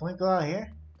wait, can we go out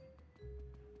here?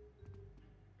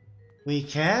 We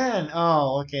can!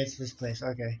 Oh, okay, it's this place,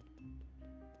 okay.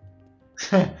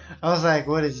 I was like,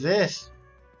 what is this?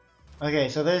 Okay,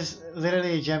 so there's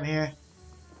literally a gem here.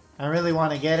 I really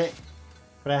want to get it,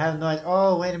 but I have no idea.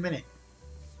 Oh, wait a minute.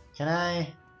 Can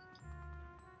I?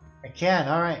 I can,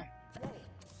 alright.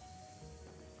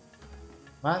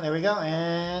 Well, there we go,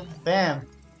 and bam.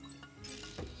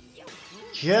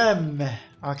 Gem!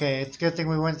 Okay, it's a good thing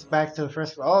we went back to the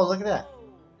first floor. Oh, look at that.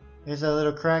 There's a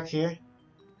little crack here.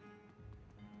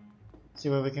 See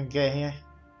what we can get here.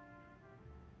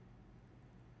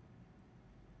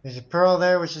 There's a pearl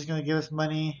there, which is going to give us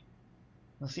money.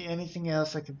 I don't see anything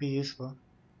else that could be useful.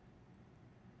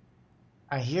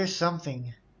 I hear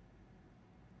something.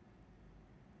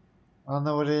 I don't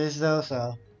know what it is though,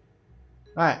 so.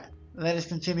 Alright, let us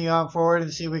continue on forward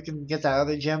and see if we can get that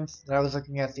other gem that I was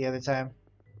looking at the other time.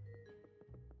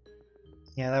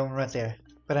 Yeah, that one right there.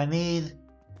 But I need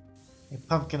a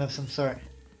pumpkin of some sort.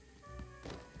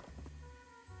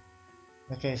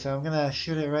 Okay, so I'm gonna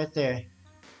shoot it right there.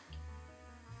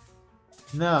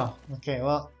 No. Okay,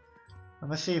 well, I'm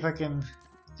gonna see if I can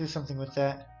do something with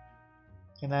that.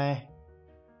 Can I?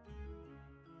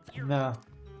 No.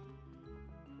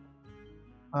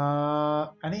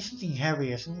 I need something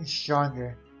heavier, something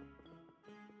stronger.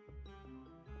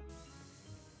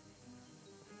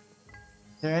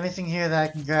 Is there anything here that I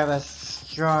can grab that's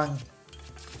strong?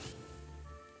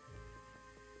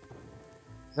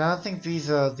 I don't think these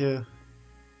will do.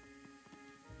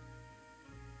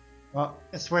 Well,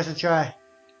 it's worth a try.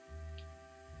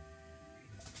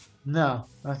 No.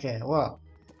 Okay, well.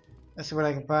 Let's see what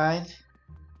I can find.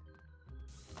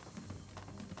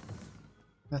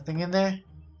 Nothing in there?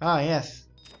 Ah, yes.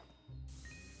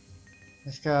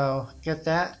 Let's go get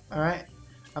that. Alright.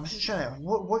 I'm just trying to...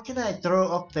 What can I throw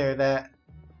up there that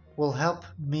will help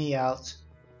me out?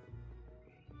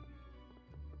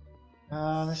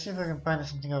 Let's see if I can find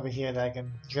something over here that I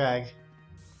can drag.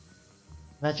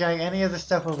 Can I drag any of the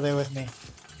stuff over there with me?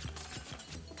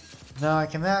 No, I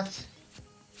cannot.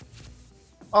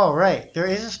 Oh, right. There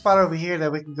is a spot over here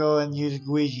that we can go and use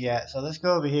Luigi at. So let's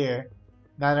go over here.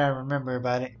 Now that I remember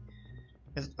about it.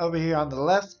 It's over here on the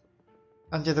left.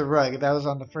 Under the rug. That was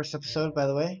on the first episode, by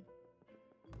the way.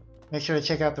 Make sure to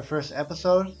check out the first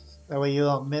episode. That way you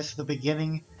don't miss the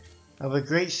beginning of a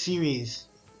great series.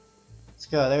 Let's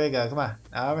go. There we go. Come on.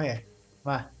 Now over here.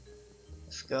 Come on.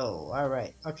 Let's go.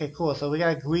 Alright. Okay, cool. So we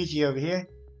got Luigi over here.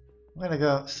 I'm gonna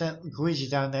go send Luigi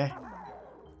down there.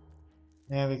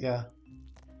 There we go.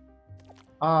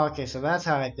 Oh, okay. So that's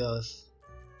how it goes.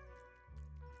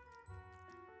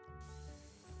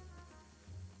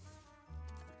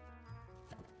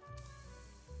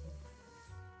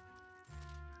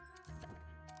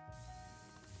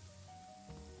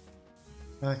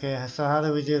 Okay, so how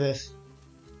do we do this?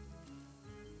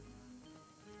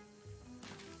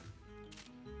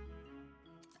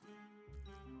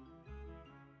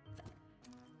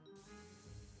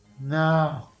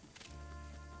 No.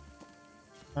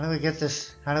 How do we get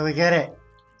this? How do we get it?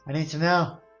 I need to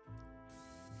know.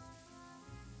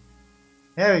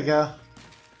 There we go.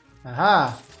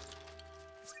 Aha.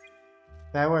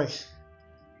 That works.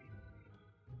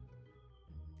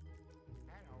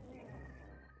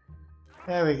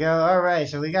 There we go. Alright,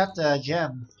 so we got the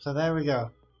gem. So there we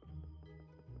go.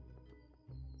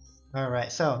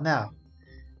 Alright, so now.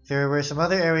 There were some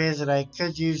other areas that I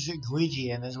could use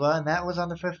Luigi in as well, and that was on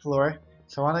the 5th floor.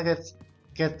 So I want to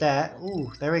get that.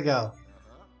 Ooh, there we go.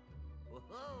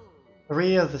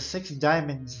 3 of the 6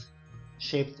 diamonds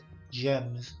shaped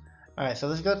gems. Alright, so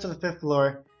let's go to the 5th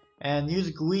floor and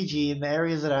use Luigi in the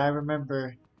areas that I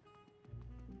remember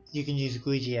you can use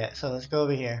Luigi at. So let's go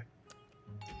over here.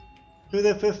 To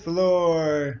the 5th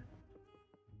floor!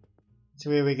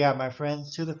 So here we got, my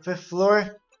friends. To the 5th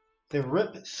floor. The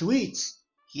Rip Suites.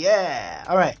 Yeah!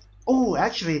 Alright. Oh,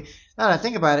 actually, now that I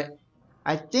think about it,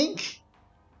 I think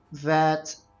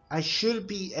that I should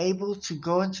be able to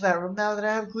go into that room now that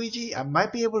I have Luigi. I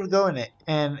might be able to go in it.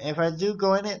 And if I do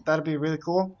go in it, that'll be really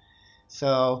cool.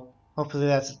 So, hopefully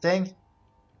that's a thing.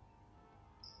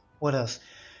 What else?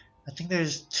 I think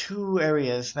there's 2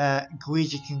 areas that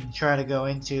Luigi can try to go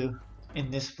into in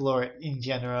this floor in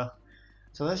general.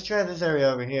 So let's try this area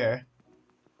over here.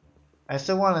 I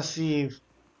still want to see if...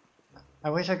 I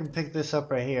wish I can pick this up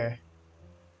right here.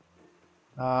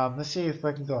 Let's see if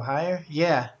I can go higher.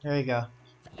 Yeah, there we go.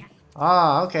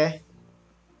 Ah, okay.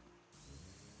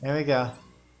 There we go.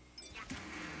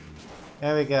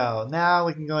 There we go. Now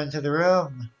we can go into the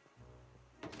room.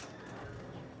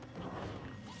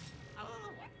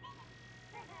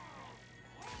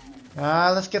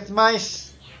 Let's get the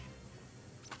mice.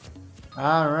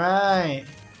 Alright.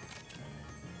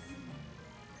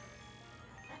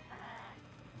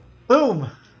 Boom!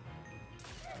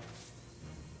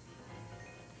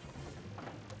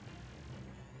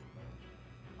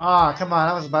 Ah, come on,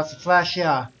 I was about to flash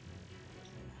ya.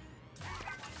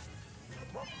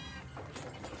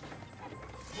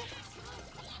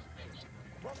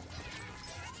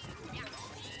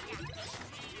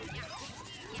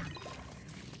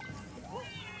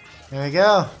 There we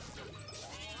go.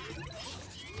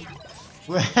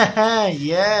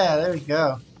 Yeah, there we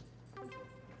go.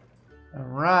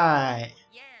 Alright.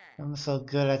 I'm so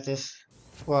good at this.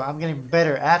 Well, I'm getting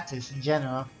better at this in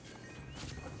general.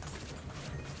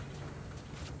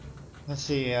 Let's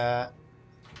see,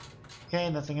 okay,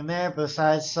 nothing in there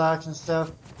besides socks and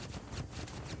stuff.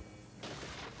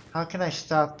 How can I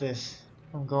stop this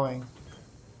from going?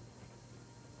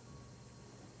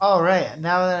 Oh, right,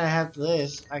 now that I have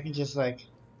this, I can just like...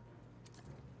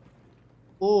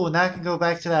 Ooh, now I can go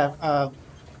back to that,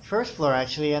 first floor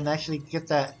actually, and actually get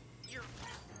that...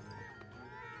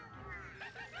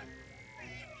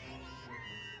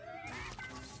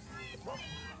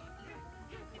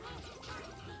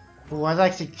 Ooh, I'd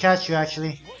like to catch you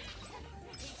actually.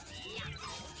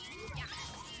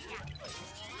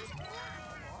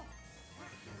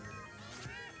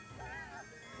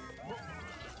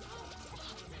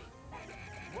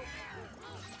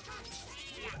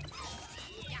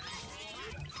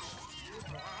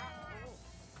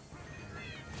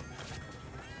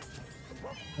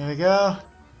 There we go.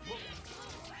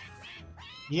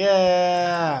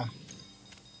 Yeah!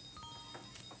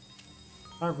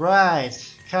 Alright.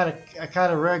 I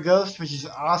caught a rare ghost, which is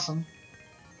awesome.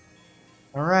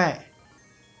 Alright.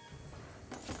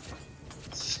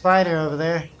 Spider over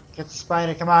there. Get the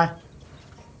spider, come on.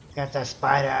 Get that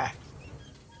spider.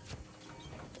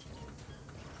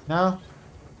 No?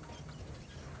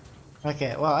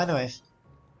 Okay, well, anyways.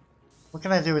 What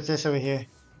can I do with this over here?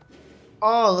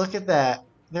 Oh, look at that.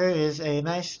 There is a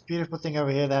nice, beautiful thing over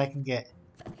here that I can get.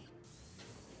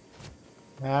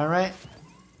 Alright.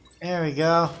 There we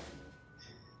go.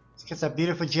 Let's get that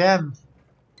beautiful gem.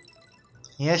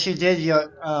 Yes, you did,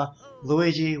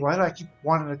 Luigi. Why do I keep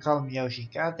wanting to call him Yoshi?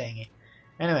 God dang it.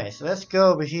 Anyways, let's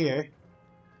go over here.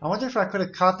 I wonder if I could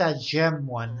have caught that gem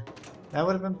one. That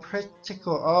would have been pretty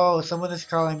cool. Oh, someone is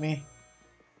calling me.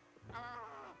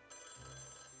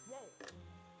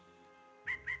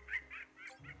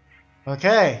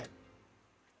 Okay.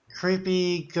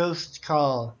 Creepy ghost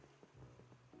call.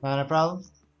 Not a problem.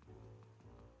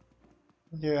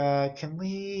 Can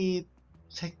we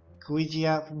take Luigi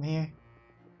out from here?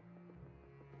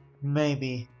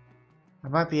 Maybe. I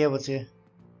might be able to.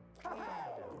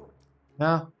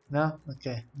 No? No?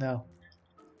 Okay, no.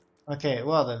 Okay,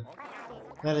 well then.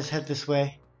 Let us head this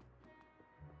way.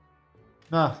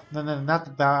 No, not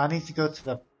the bow. I need to go to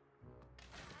the...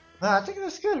 No, I think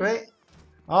that's good, right?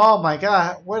 Oh my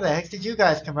god, where the heck did you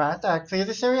guys come out? I thought I cleared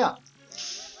this area up.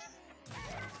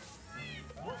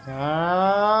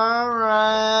 Alright.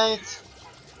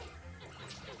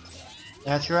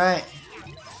 That's right.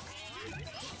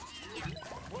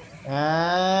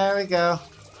 There we go.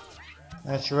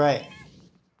 That's right.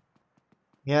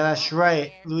 Yeah, that's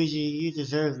right. Luigi, you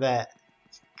deserve that.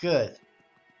 Good.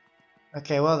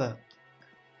 Okay, well then.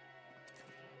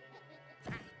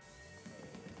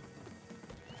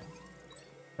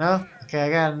 No? Okay, I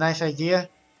got a nice idea.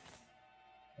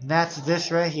 And that's this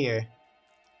right here.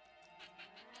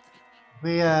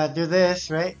 We do this,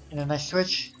 right? And then I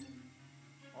switch.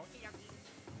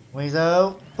 We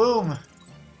go. Boom!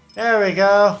 There we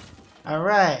go.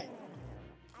 Alright.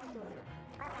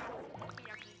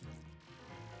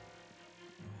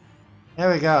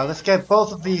 There we go. Let's get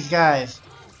both of these guys.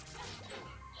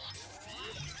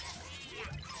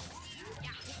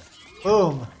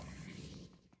 Boom.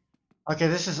 Okay,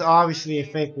 this is obviously a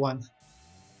fake one.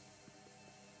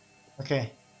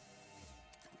 Okay.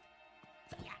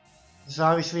 This is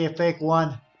obviously a fake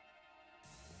one.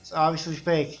 It's obviously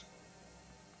fake.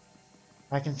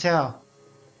 I can tell.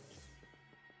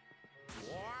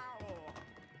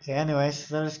 Okay, anyways,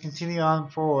 let us continue on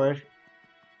forward.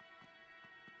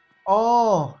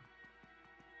 Oh!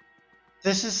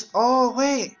 This is... Oh,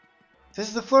 wait! This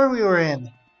is the floor we were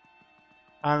in.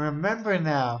 I remember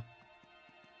now.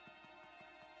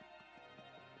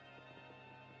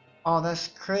 Oh, that's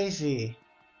crazy.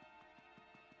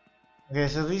 Okay,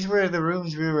 so these were the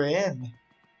rooms we were in.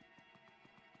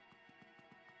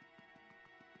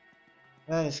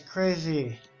 That is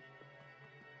crazy.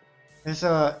 Is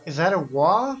that a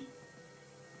wall?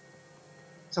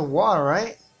 It's a wall,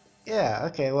 right? Yeah,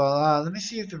 okay, well, let me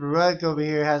see if the rug over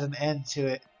here has an end to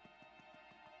it.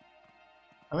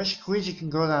 I wish Luigi can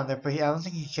go down there, but I don't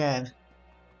think he can.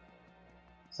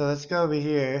 So let's go over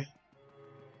here.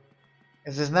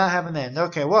 It does not have an end.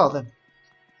 Okay, well then.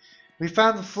 We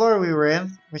found the floor we were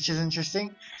in, which is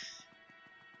interesting.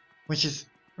 which is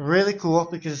really cool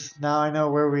because now I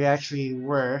know where we actually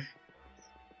were.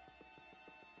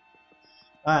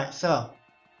 Alright, so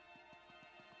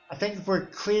I think we're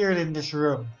cleared in this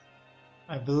room.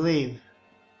 I believe.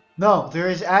 No, there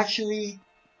is actually...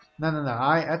 No.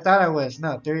 I thought I was.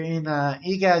 No, they're in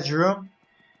Egad's room.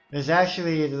 There's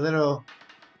actually a little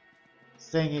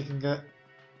thing you can go...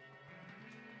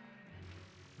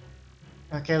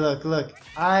 Okay, look.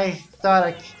 I thought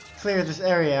I cleared this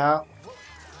area out.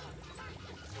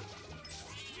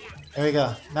 There we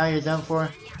go. Now you're done for.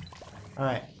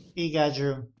 Alright, Egad's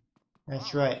room.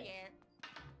 That's right.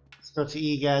 Let's go to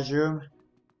Egad's room.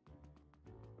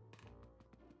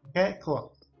 Okay,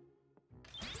 cool.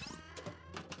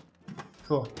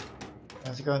 Cool.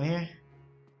 Let's go in here.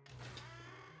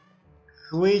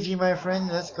 Luigi, my friend,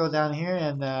 let's go down here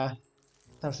and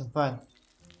have some fun.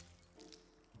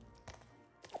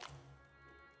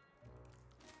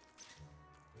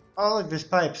 Oh look, there's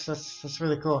pipes. That's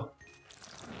really cool.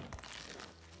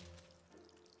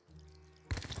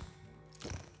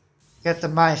 Get the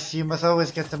mice. You must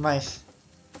always get the mice.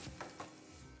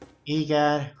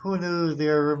 Egad, who knew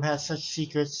their room had such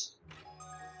secrets?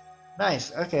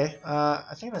 Nice. Okay.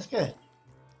 I think that's good.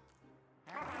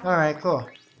 All right. Cool.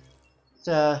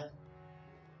 I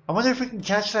wonder if we can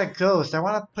catch that ghost. I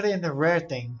want to put it in the rare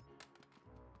thing.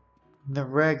 In the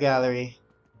rare gallery.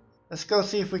 Let's go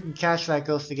see if we can catch that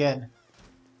ghost again.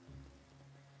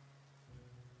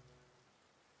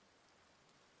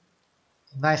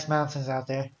 Nice mountains out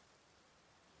there.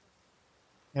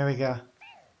 There we go.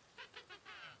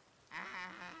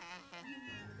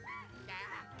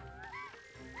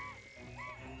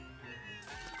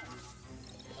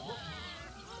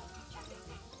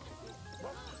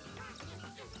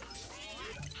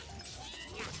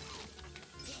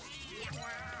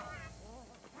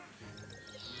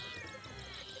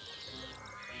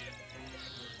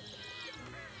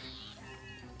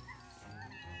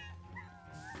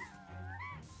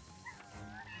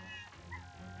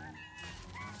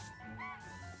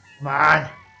 Come on!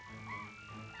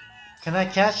 Can I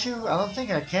catch you? I don't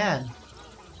think I can.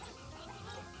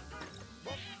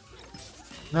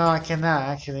 No, I cannot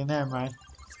actually. Never mind.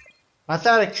 I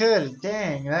thought I could.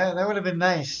 Dang, that would have been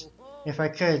nice if I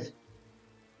could.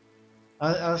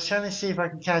 I was trying to see if I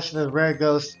can catch the rare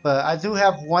ghost, but I do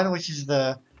have one, which is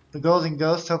the golden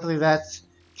ghost. Hopefully that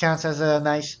counts as a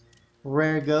nice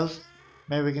rare ghost.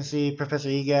 Maybe we can see Professor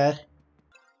Egad.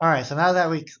 Alright, so now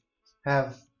that we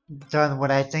have done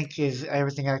what I think is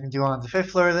everything I can do on the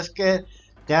 5th floor, let's get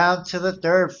down to the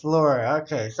 3rd floor.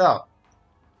 Okay, so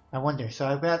I wonder. So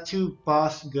I've got 2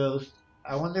 boss ghosts.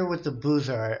 I wonder what the Boos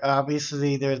are.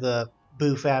 Obviously, they're the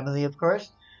Boo family, of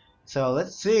course. So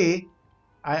let's see.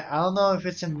 I don't know if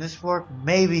it's in this floor.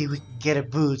 Maybe we can get a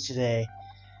Boo today.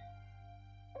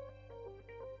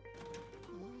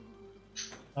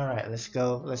 Alright, let's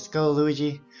go. Let's go,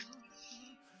 Luigi.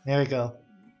 There we go.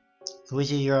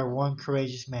 Luigi, you are one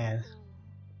courageous man.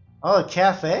 Oh, a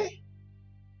cafe?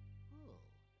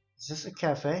 Is this a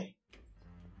cafe?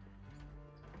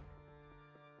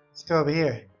 Let's go over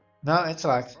here. No, it's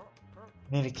locked.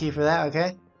 Need a key for that,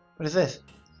 okay? What is this?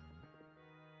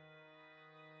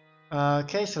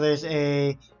 Okay, so there's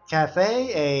a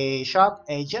cafe, a shop,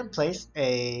 a gem place,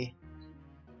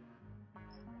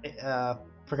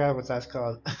 forgot what that's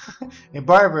called. A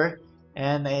barber,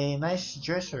 and a nice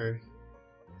dresser.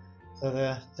 So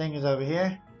the thing is over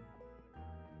here.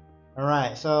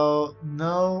 Alright, so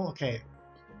no, okay.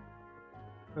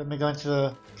 Let me go into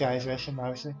the guy's restroom,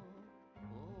 obviously.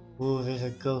 Ooh, there's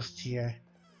a ghost here.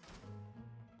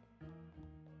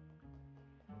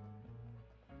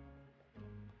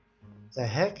 The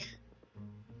heck?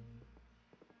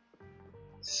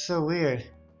 So weird.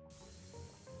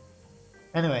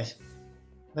 Anyways,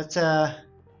 let's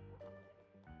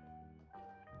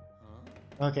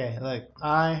okay, look,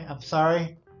 I'm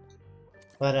sorry,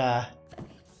 but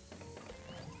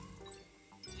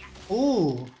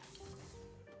ooh,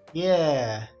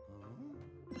 yeah.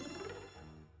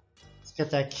 Let's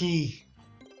get that key.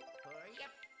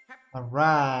 All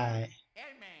right.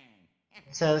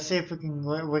 So let's see if we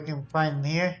can find him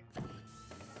here.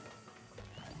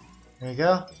 There we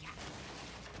go.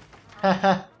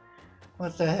 Haha.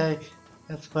 What the heck?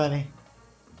 That's funny.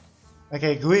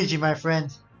 Okay, Luigi, my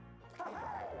friend.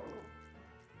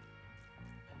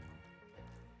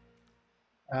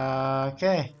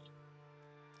 Okay.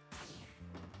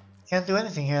 Can't do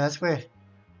anything here. That's weird.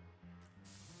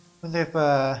 Wonder if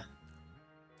I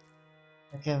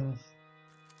can.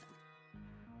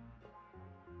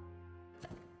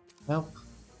 Nope.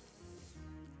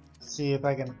 See if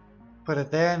I can put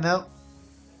it there. Nope.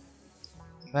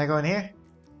 Can I go in here?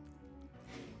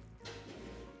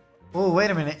 Oh,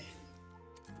 wait a minute.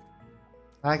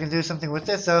 I can do something with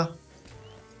this though.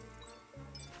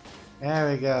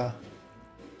 There we go.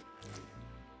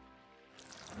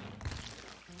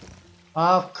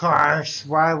 Of course.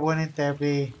 Why wouldn't there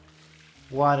be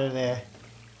water there?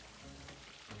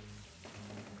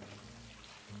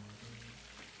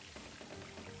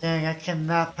 Dang, I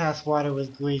cannot pass water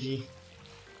with Luigi.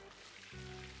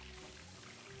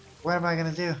 What am I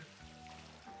gonna do?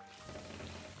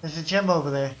 There's a gem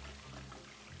over there.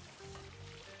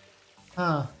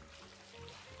 Huh.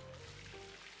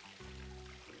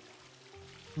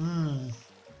 Hmm.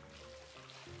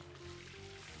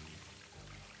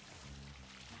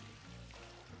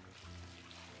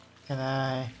 Can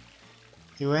I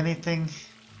do anything?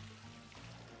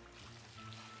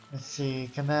 Let's see,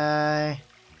 can I...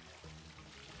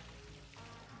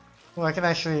 Oh, I can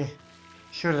actually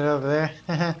shoot it over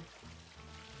there.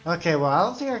 Okay, well, I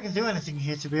don't think I can do anything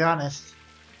here, to be honest.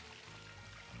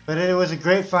 But it was a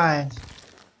great find.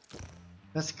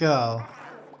 Let's go.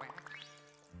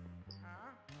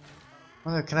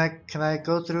 Oh, can I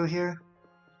go through here?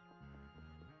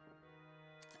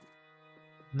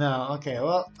 No, okay,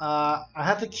 well, I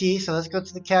have the key, so let's go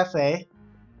to the cafe.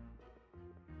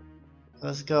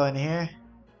 Let's go in here.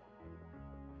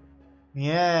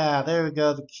 Yeah, there we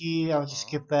go, the key, I'll just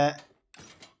skip that.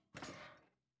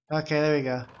 Okay, there we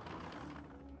go.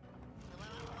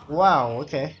 Wow,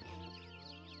 okay.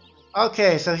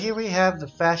 Okay, so here we have the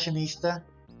fashionista.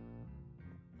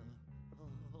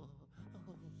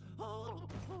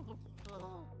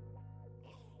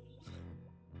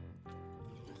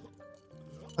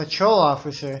 Patrol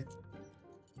officer.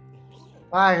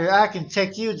 I can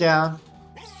take you down.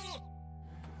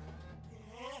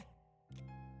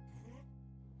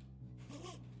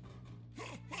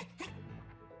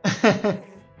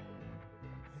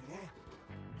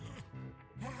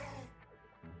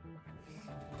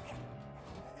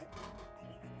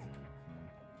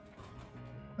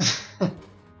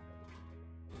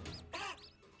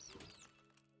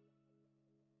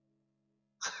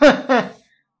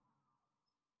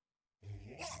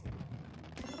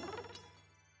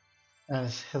 That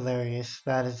is hilarious.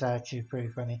 That is actually pretty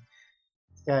funny.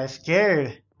 This guy is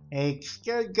scared. A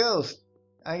scared ghost.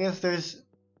 I guess there's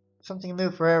something new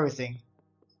for everything.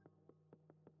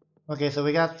 Okay, so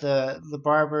we got the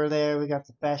barber there. We got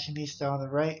the fashionista on the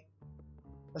right.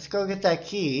 Let's go get that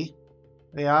key.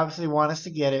 They obviously want us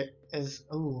to get it.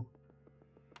 Ooh.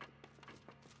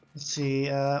 Let's see.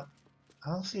 I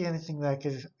don't see anything that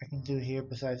I can do here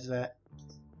besides that.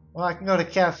 Well, I can go to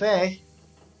cafe.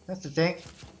 That's the thing.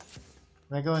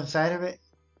 Can I go inside of it?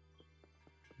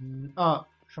 Oh,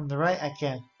 from the right I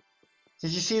can.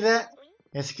 Did you see that?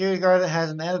 A security guard that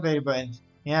has an elevator button.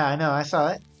 Yeah, I know, I saw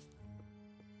it.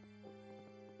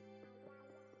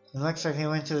 It looks like he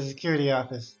went to the security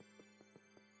office.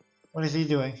 What is he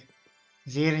doing?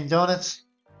 Is he eating donuts?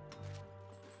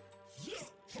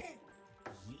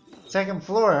 Second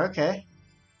floor, okay.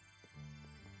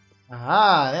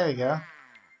 Ah, there we go.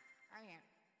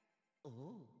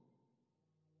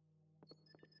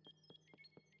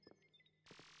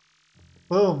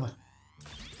 Boom.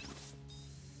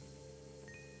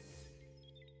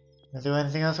 Can I do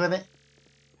anything else with it?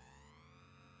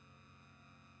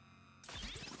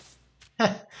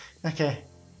 Okay.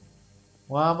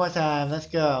 One more time, let's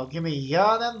go. Give me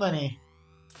all that money.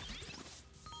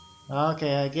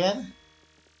 Okay, again.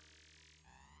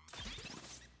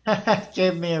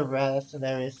 Gave me a rat, that's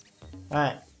hilarious.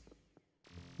 Alright.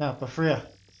 No, but for real.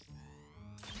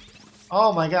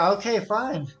 Oh my god, okay,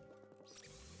 fine.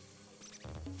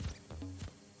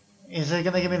 Is it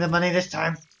gonna give me the money this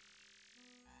time?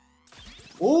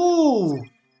 Ooh!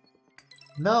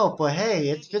 No, but hey,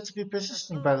 it's good to be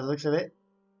persistent by the looks of it.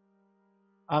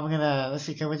 Let's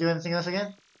see, can we do anything else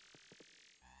again?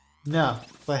 No,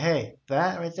 but hey,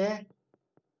 that right there?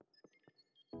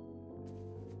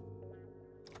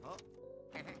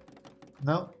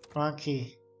 Nope, wrong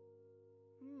key.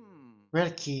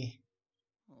 Red key.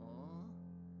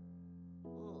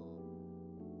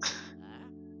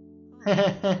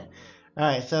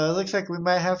 Alright, so it looks like we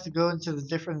might have to go into the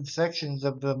different sections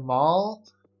of the mall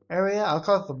area. I'll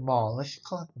call it the mall. Let's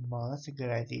call it the mall. That's a good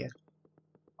idea.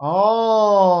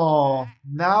 Oh,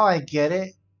 now I get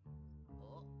it.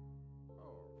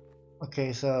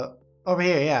 Okay, so over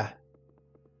here, yeah.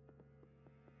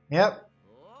 Yep.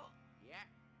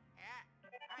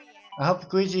 I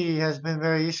hope Luigi has been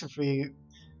very useful for you.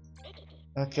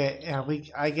 Okay, yeah,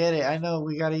 I get it. I know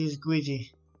we gotta use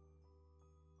Luigi.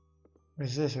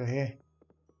 Where's this right here?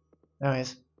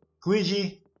 Anyways,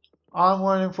 Luigi,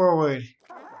 onward and forward.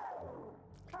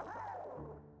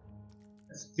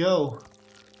 Let's go.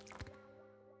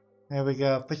 There we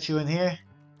go. Put you in here.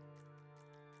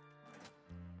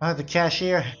 Oh, the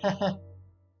cashier.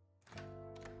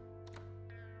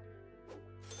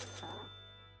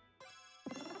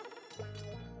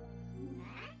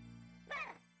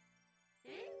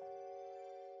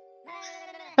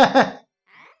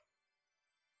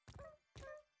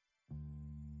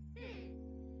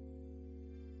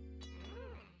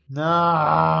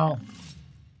 No.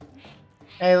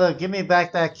 Hey, look, give me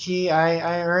back that key.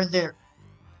 I earned it.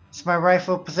 It's my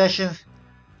rightful possession.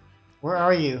 Where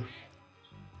are you?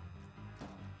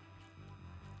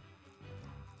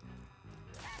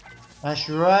 That's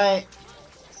right.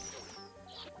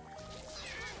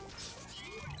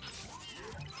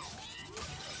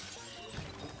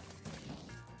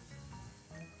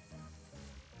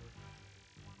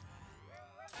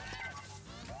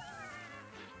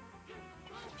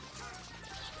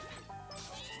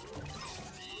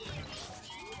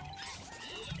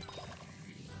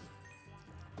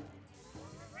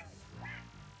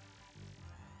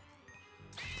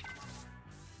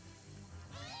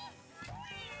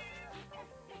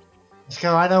 Let's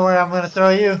go. I know where I'm going to throw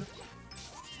you.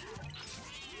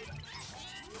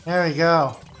 There we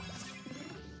go.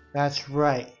 That's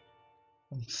right.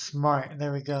 I'm smart.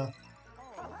 There we go.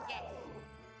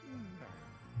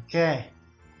 Okay.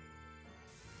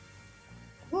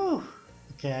 Woo.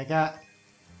 Okay, I got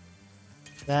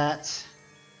that.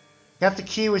 Got the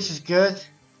key, which is good.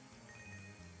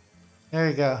 There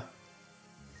we go.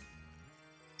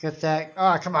 Get that.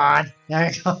 Oh, come on.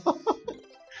 There you go.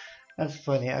 That's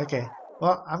funny. Okay.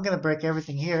 Well, I'm going to break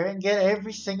everything here and get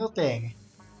every single thing.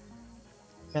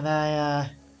 Can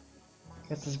I,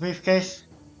 get this briefcase?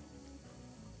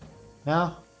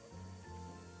 No?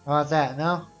 How about that?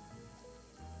 No?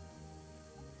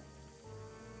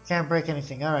 Can't break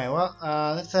anything. Alright, well,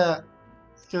 let's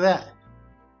do that.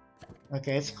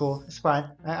 Okay, it's cool. It's fine.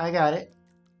 I got it.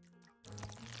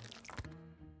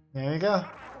 There we go.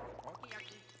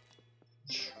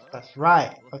 That's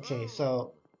right. Okay,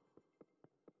 so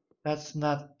that's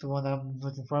not the one I'm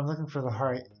looking for. I'm looking for the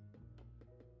heart,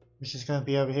 which is going to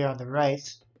be over here on the right.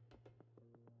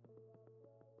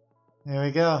 There we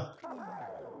go.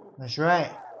 That's right.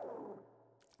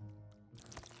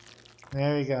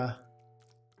 There we go.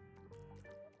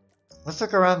 Let's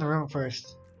look around the room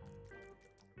first.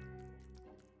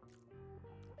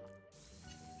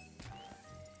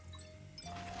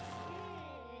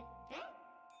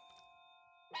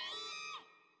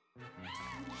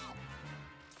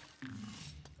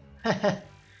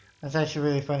 That's actually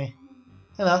really funny.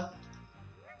 Hello.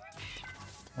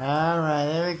 Alright,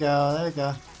 there we go, there we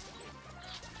go.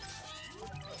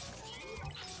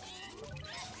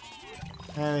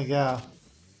 There we go.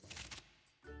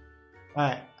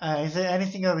 Alright, is there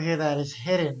anything over here that is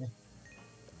hidden?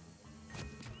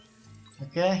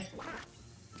 Okay.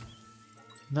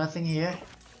 Nothing here.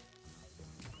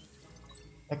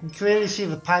 I can clearly see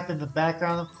the pipe in the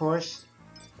background, of course.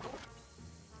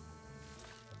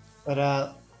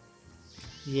 But,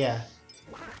 yeah.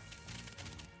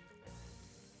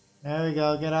 There we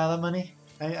go, get all the money.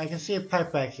 I can see a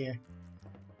pipe back here.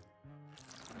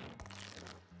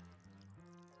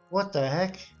 What the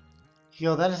heck?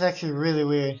 Yo, that is actually really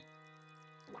weird.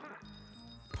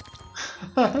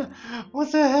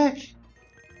 What the heck?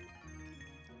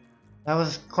 That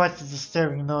was quite a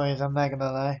disturbing noise, I'm not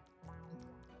gonna lie.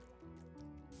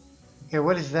 Okay,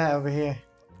 what is that over here?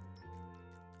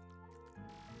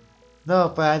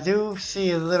 No, but I do see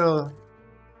a little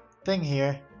thing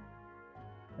here.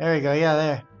 There we go, yeah,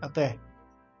 there, up there.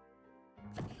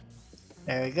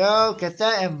 There we go, get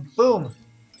that and boom!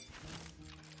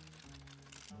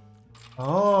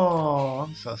 Oh,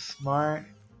 I'm so smart.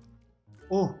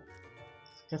 Ooh,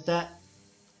 get that.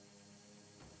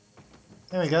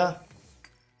 There we go.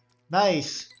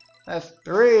 Nice! That's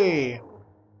 3!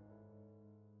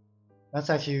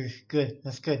 That's actually good,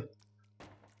 that's good.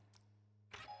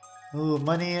 Ooh,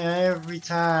 money every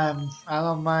time. I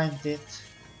don't mind it.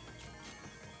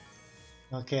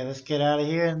 Okay, let's get out of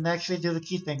here and actually do the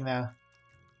key thing now.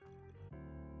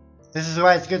 This is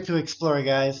why it's good to explore,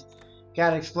 guys.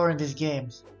 Gotta explore in these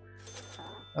games.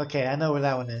 Okay, I know where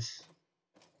that one is.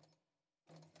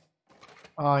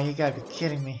 Oh, you gotta be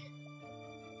kidding me.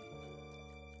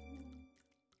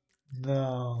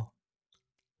 No.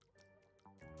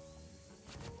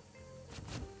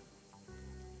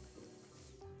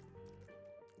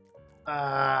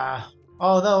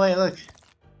 Oh no, wait, look.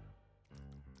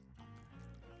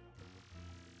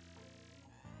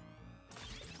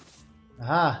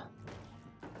 Aha.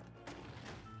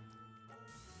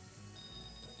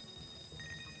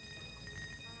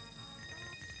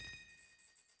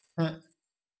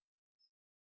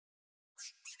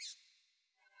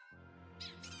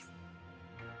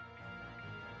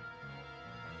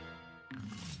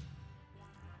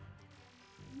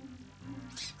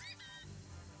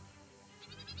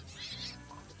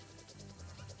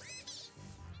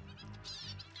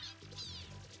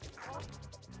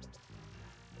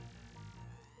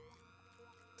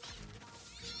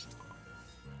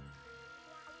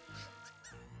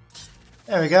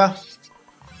 There we go.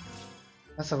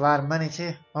 That's a lot of money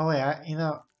too. Oh wait, I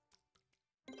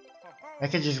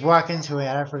could just walk into it.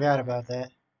 I forgot about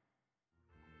that.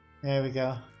 There we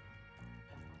go.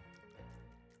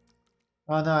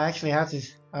 Oh no, I actually have to.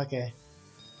 Okay.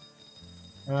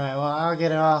 Alright, well, I'll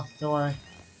get it all. Don't worry.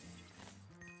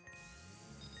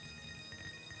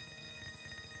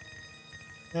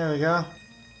 There we go.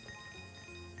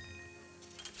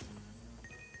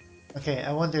 Okay,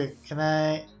 I wonder, can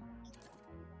I...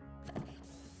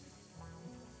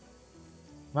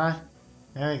 Come on.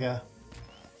 There we go.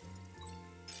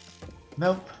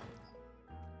 Nope.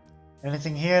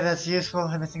 Anything here that's useful?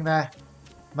 Anything that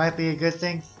might be a good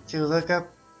thing to look up?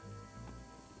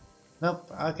 Nope.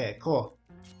 Okay, cool.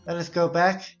 Let us go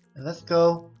back and let's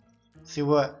go see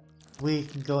what we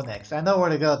can go next. I know where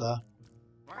to go though.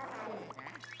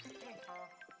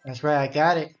 That's right, I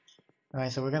got it.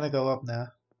 Alright, so we're gonna go up now.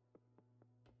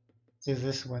 Do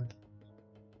this one.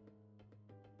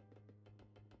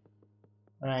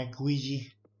 Alright,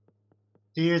 Luigi.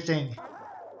 Do your thing.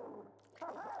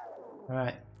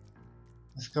 Alright.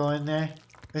 Let's go in there.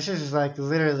 This is like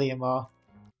literally a mall.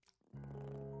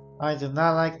 I do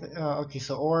not like the, oh, okay,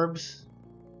 so orbs.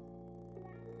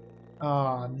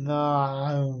 Oh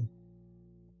no.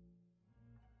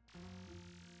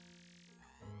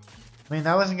 I mean,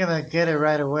 I wasn't gonna get it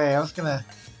right away. I was gonna...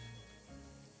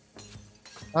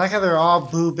 I like how they're all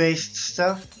blue-based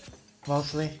stuff.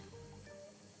 Mostly.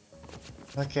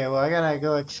 Okay, well I gotta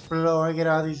go explore, get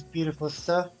all these beautiful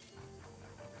stuff.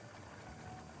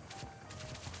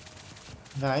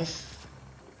 Nice.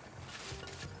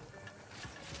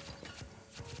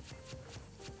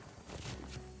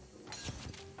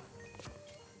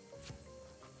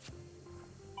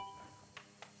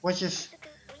 Which is...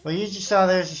 Well, you just saw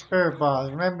there's a spirit ball.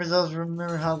 Remember those?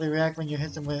 Remember how they react when you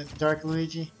hit them with Dark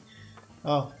Luigi?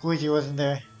 Oh, Luigi wasn't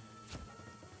there.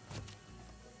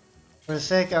 For the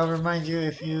sake, I'll remind you,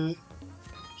 if you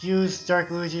use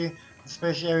Dark Luigi in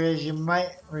special areas, you might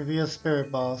reveal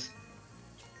spirit balls.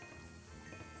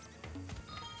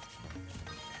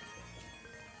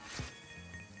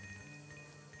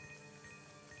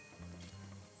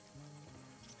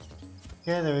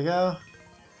 Okay, there we go.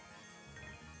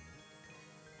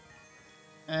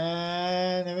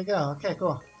 And there we go. Okay,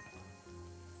 cool.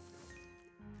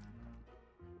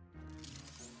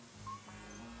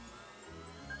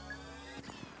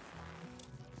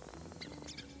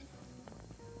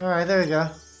 Alright, there we go.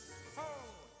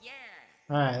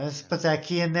 Alright, let's put that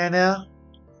key in there now.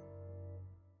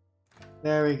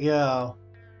 There we go.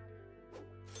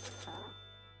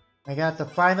 I got the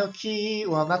final key.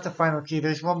 Well, not the final key.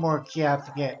 There's one more key I have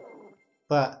to get.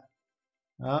 But,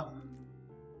 oh.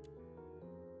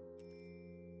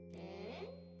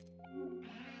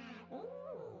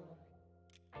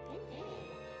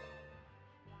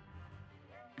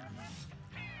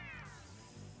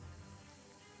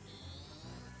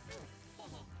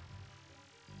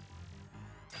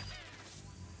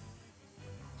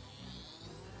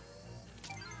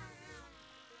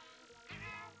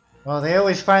 Well, they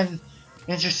always find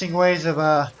interesting ways of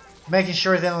making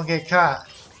sure they don't get caught.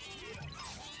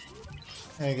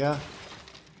 There you go.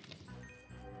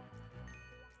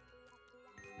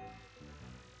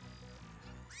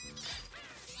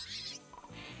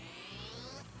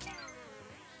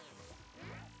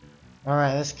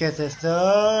 Alright, let's get this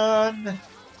done.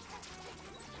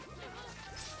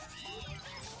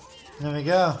 There we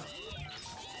go.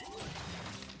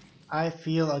 I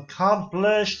feel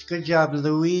accomplished. Good job,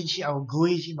 Luigi. Oh,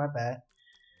 Luigi, my bad.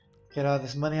 Get all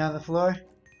this money on the floor.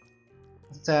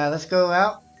 Let's go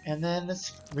out and then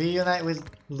let's reunite with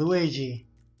Luigi.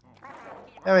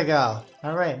 There we go.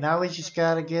 Alright, now we just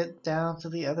gotta get down to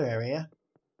the other area.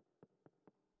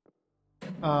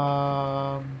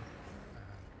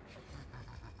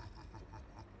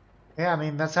 Yeah, I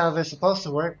mean, that's how they're supposed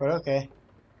to work, but okay.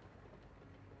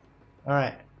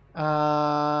 Alright.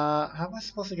 How am I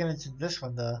supposed to get into this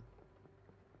one, though?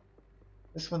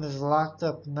 This one is locked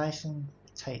up nice and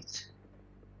tight.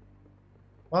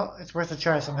 Well, it's worth a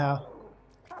try somehow.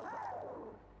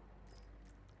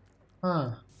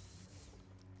 Huh.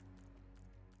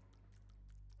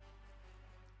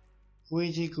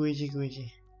 Luigi.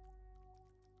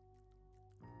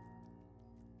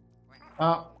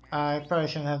 Oh, I probably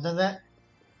shouldn't have done that.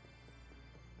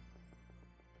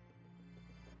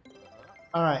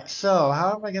 Alright, so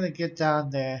how am I gonna get down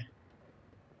there?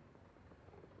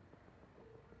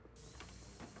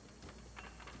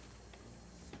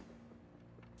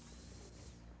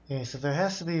 Okay, so there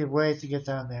has to be a way to get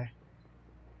down there.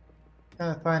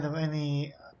 Trying to find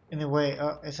any way.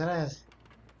 Oh, is that as?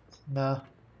 No.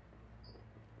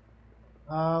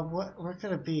 Where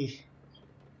could it be?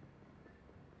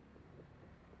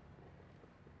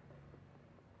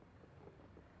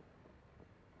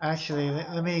 Actually,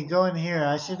 let me go in here.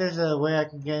 I see there's a way I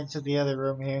can get into the other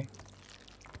room here.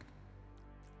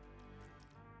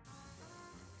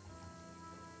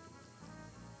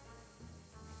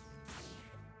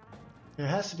 There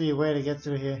has to be a way to get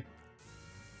through here.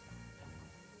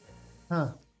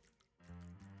 Huh.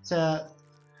 So,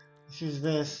 let's use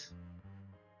this.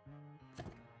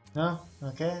 No?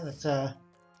 Okay, let's,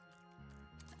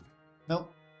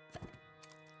 nope.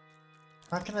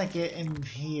 How can I get in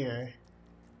here?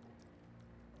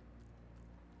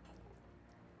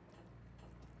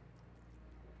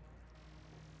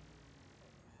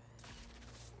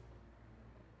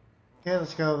 Okay,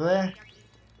 let's go over there.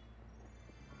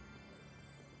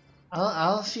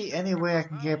 I don't see any way I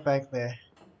can get back there.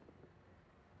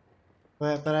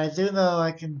 But I do know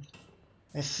I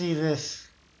see this.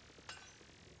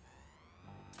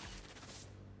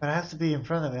 But I have to be in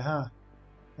front of it, huh?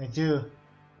 I do.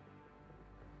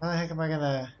 How the heck am I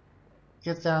gonna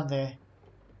get down there?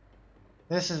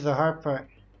 This is the hard part.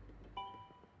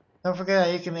 Don't forget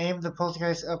that you can aim the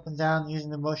poltergeist up and down using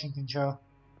the motion control.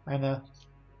 I know.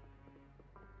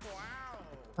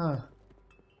 Huh.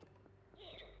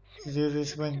 To do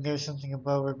this when there's something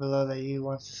above or below that you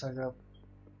want to suck up.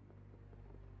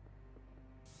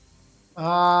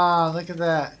 Ah, look at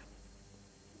that.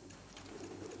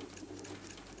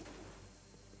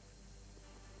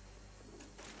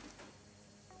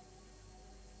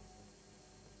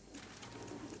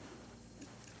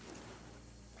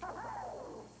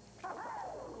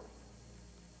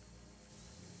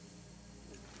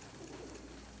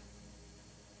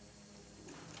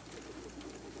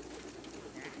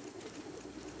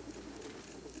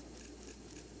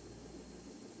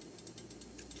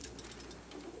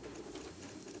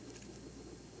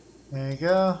 There you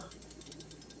go.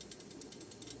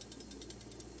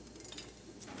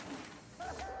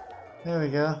 There we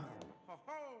go.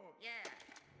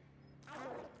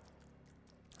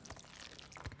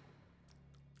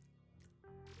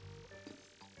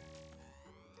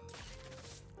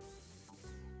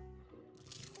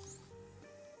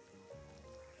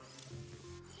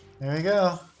 There we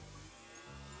go.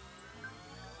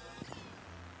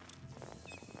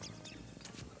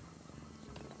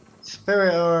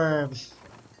 Spirit orbs.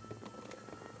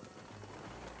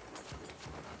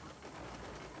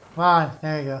 Come on,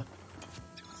 there you go.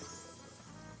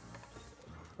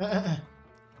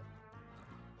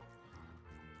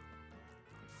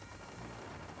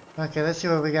 Okay, let's see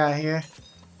what we got here.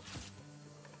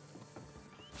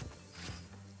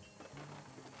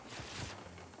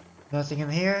 Nothing in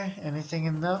here? Anything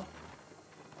in no?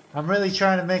 I'm really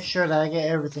trying to make sure that I get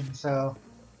everything, so...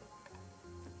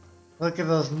 Look at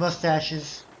those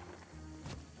mustaches.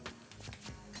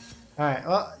 Alright,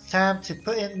 well, time to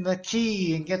put in the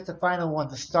key and get the final one.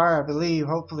 The star, I believe,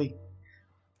 hopefully.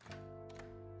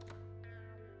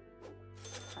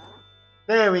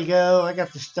 There we go, I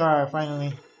got the star,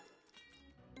 finally.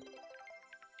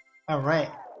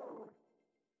 Alright.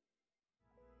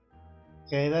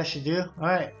 Okay, that should do.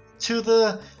 Alright, to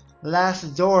the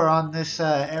last door on this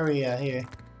area here.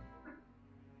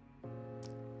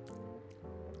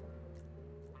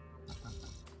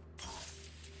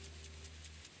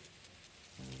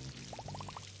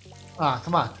 Ah,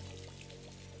 come on.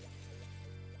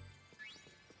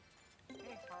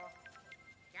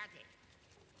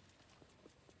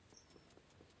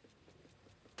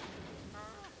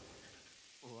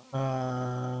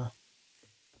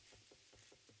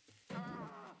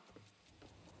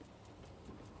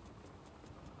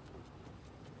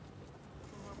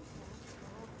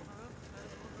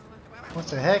 What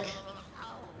the heck?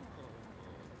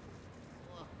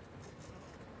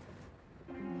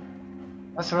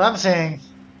 That's what I'm saying.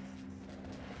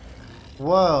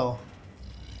 Whoa.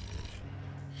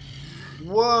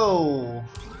 Whoa.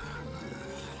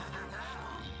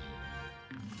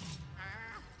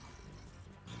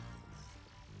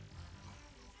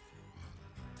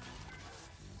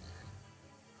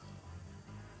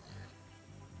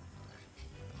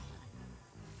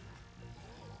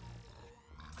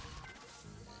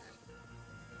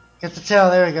 Get the tail,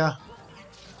 there we go.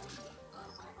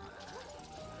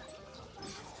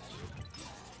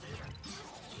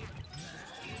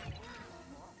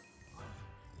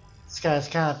 This guy's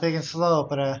kind of big and slow,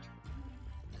 but there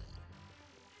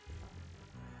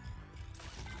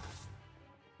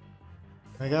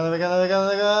we go, there we go, there we go,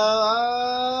 there we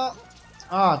go.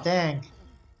 Oh, dang.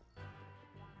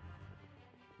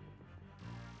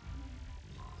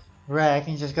 Right, I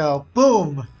can just go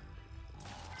boom.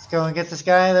 Let's go and get this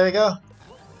guy. There we go.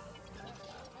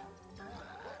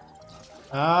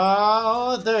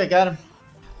 Oh, there, got him.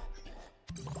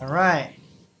 Alright.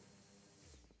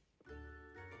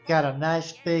 Got a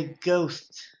nice big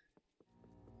ghost.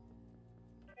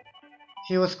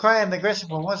 He was quite an aggressive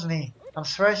one, wasn't he? I'm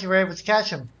surprised you were able to catch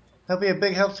him. He'll be a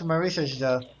big help to my research,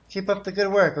 though. Keep up the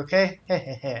good work, okay?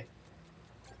 Hehehe.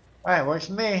 Alright, works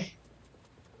for me.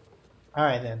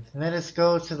 Alright then. Let us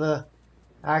go to the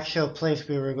actual place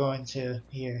we were going to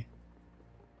here.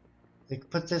 We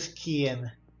put this key in.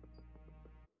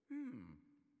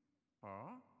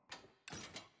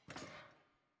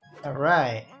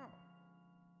 Alright.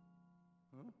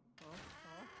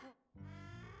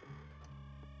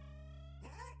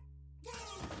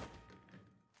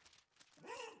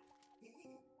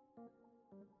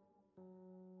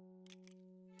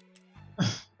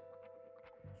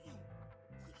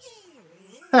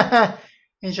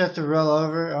 He tried to roll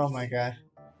over. Oh my god.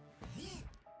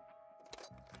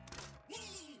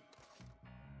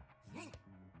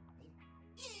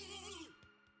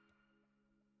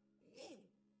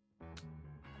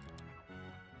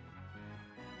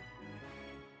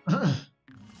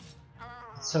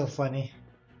 It's so funny.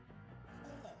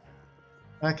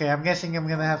 Okay, I'm guessing I'm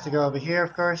gonna have to go over here,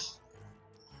 of course.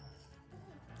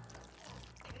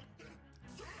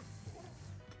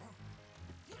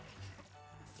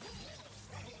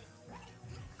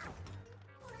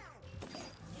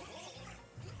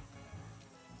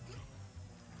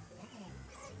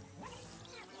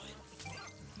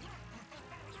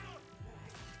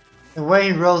 The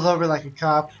way he rolls over like a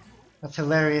cop. That's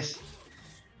hilarious.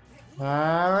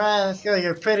 Alright, let's go.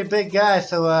 You're a pretty big guy,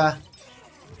 so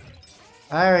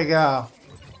there we go.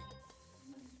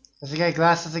 Does he get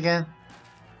glasses again?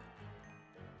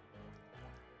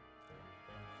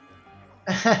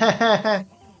 Oh,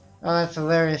 that's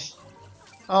hilarious.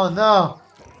 Oh no!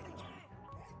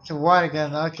 It's a water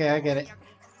gun. Okay, I get it.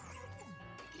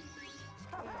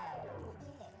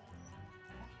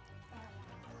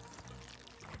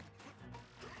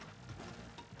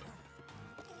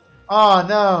 Oh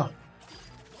no!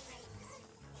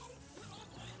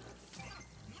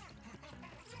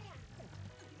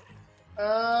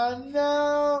 Oh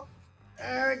no!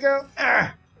 There we go.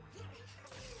 There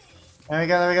we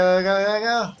go, there we go, there we go, there we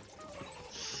go.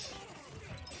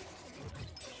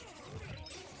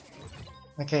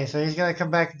 Okay, so he's gonna come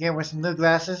back again with some new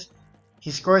glasses.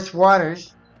 He squirts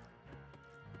waters.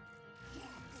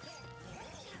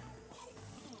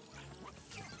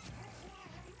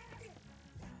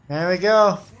 There we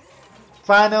go.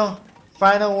 Final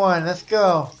one. Let's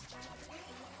go.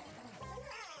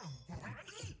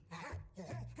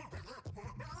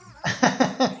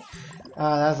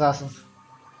 Oh, that was awesome.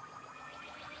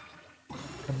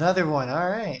 Another one.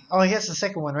 Alright. Oh, he has the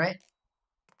second one, right?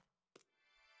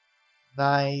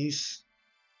 Nice.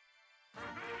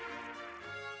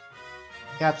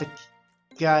 Got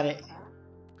it.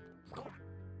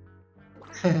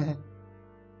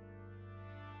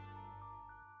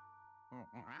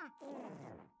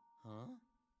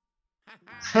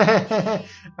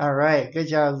 Alright, good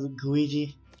job,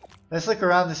 Luigi. Let's look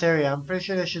around this area. I'm pretty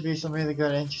sure there should be some really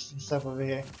good, interesting stuff over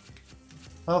here.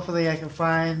 Hopefully I can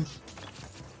find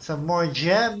some more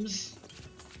gems.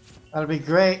 That'll be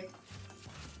great.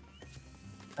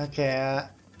 Okay,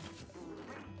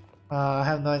 I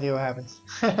have no idea what happens.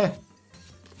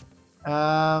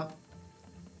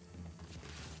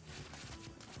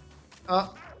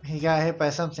 Oh, he got hit by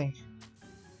something.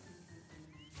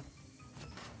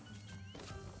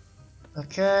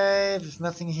 Okay, there's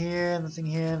nothing here, nothing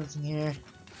here, nothing here.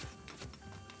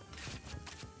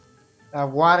 A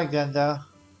water gun though.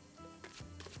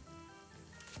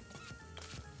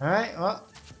 Alright, well.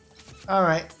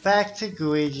 Alright, back to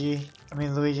Luigi.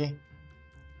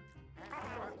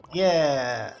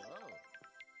 Yeah!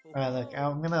 Alright, look,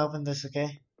 I'm gonna open this,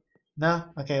 okay? No?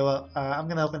 Okay, well, I'm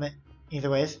gonna open it either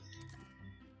ways.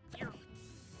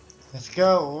 Let's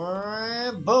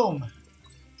go. Boom!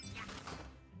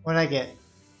 What'd I get?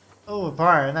 Oh, a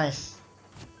bar, nice.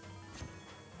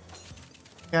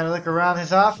 Gotta look around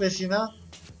his office, you know?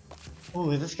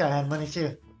 Ooh, this guy had money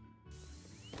too.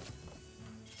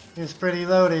 He was pretty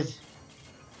loaded.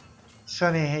 It's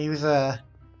funny, he was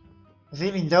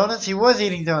eating donuts? He was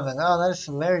eating donuts. Oh, that is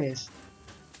hilarious.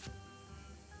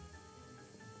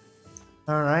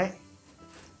 Alright.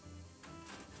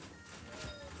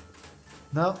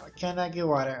 No, I cannot get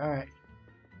water. Alright.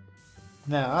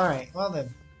 No, alright. Well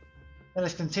then. Let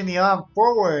us continue on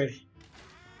forward.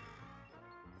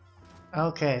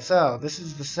 Okay, so this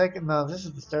is the second, no, this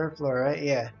is the third floor, right?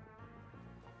 Yeah.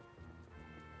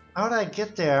 How would I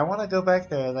get there? I want to go back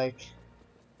there, like,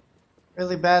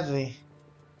 really badly.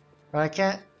 But I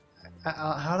can't.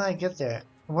 How do I get there?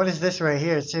 What is this right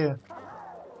here too?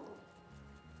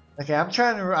 Okay,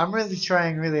 I'm really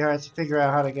trying really hard to figure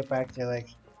out how to get back there, like.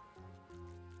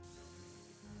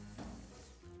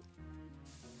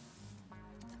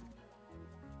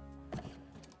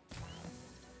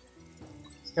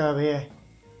 Let's go over here.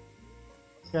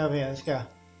 Let's go over here, let's go.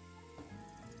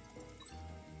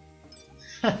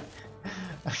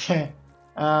 Okay.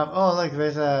 Oh look,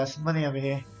 there's some money over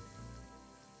here.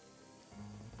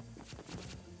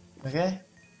 Okay,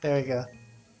 there we go.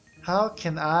 How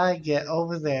can I get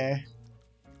over there?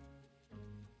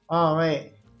 Oh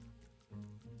wait.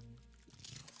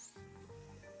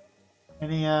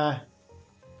 Any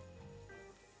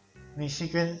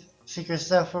secret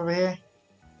stuff over here?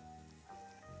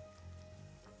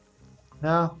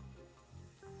 No?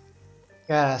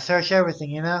 Gotta search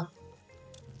everything, you know?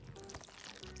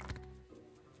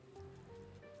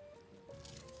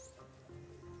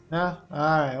 No?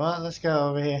 Alright, well, let's go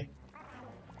over here.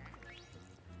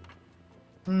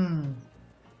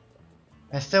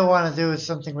 I still want to do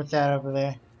something with that over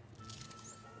there.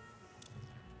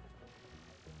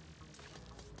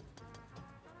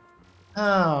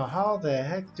 Oh, how the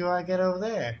heck do I get over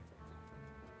there?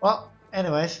 Well,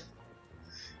 anyways.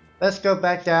 Let's go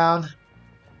back down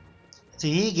to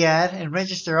EGAD and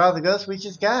register all the ghosts we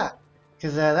just got.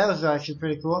 Because that was actually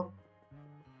pretty cool.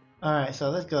 Alright, so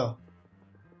let's go.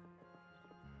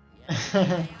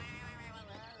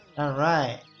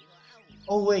 Alright.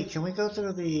 Oh wait, can we go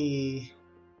through the...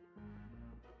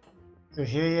 through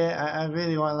here yet? I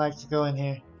really want like to go in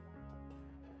here.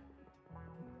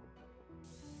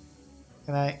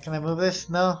 Can I move this?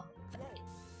 No?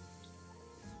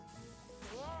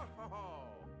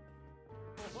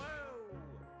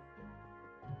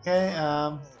 Okay,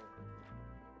 no,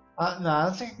 I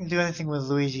don't think I can do anything with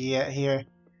Luigi yet here.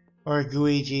 Or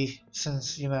Guigi,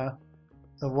 since, you know,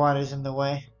 the water's in the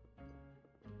way.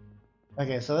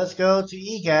 Okay, so let's go to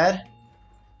EGAD.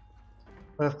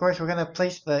 But of course, we're gonna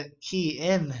place the key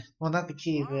in. Well, not the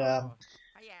key, the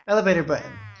elevator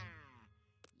button.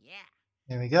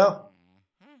 There we go.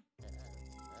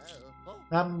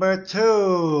 Number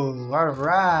 2.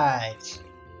 Alright.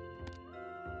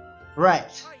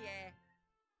 Right.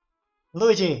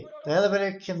 Luigi, the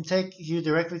elevator can take you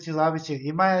directly to lobby 2.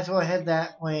 You might as well head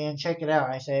that way and check it out,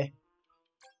 I say.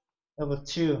 Level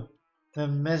 2. The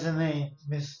mezzanine.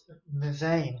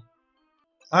 Mezzanine.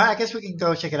 Alright, I guess we can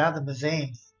go check it out, the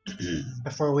mezzanine.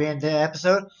 Before we end the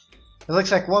episode. It looks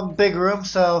like one big room,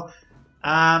 so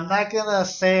I'm not gonna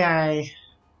say I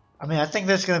mean, I think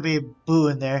there's gonna be Boo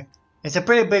in there. It's a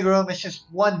pretty big room, it's just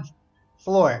one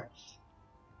floor.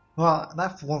 Well,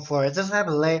 not one floor. It doesn't have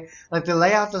a like the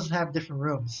layout doesn't have different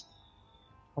rooms.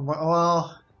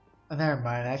 Well, never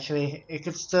mind. Actually, it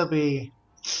could still be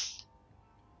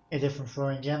a different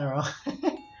floor in general.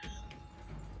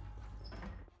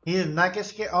 He did not get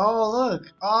scared. Oh,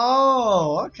 look.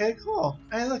 Oh, okay, cool.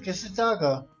 Hey, look, it's a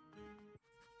doggo.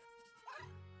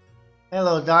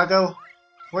 Hello, doggo.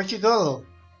 Where'd you go?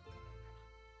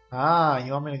 Ah,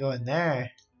 you want me to go in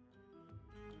there?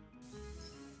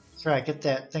 That's right, get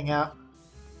that thing out.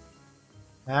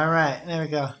 Alright, there we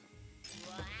go.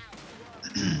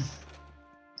 You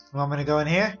want me to go in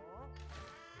here?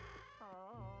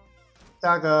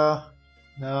 Doggo.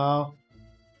 No.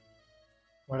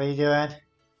 What are you doing?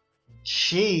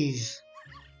 Cheese.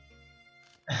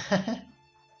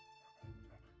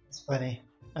 It's funny.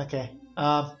 Okay.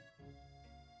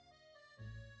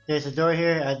 There's a door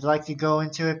here. I'd like to go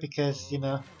into it because, you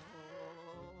know.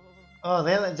 Oh,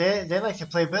 they like to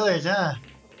play billiards, huh?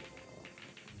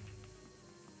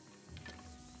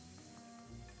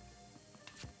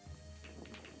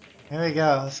 Here we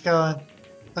go. Let's go and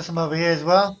put some over here as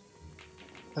well.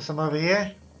 Put some over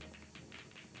here.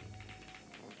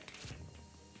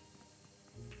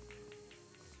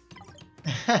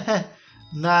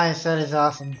 Nice, that is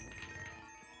awesome.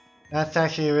 That's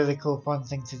actually a really cool, fun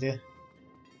thing to do.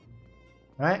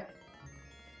 Right?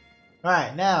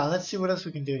 Right, now let's see what else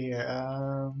we can do here.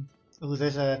 Ooh,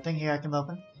 there's a thing here I can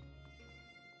open.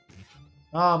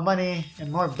 Oh, money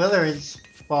and more billiards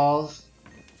balls.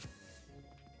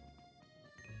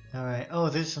 Alright, oh,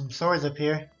 there's some swords up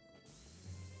here.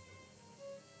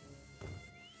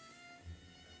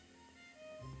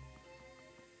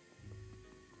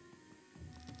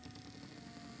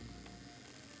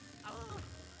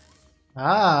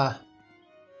 Ah.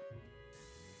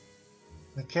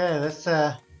 Okay, that's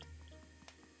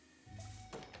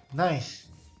nice.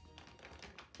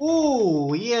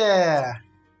 Ooh, yeah.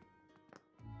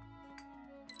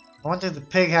 I wonder if the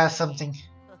pig has something.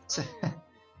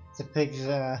 The pig's,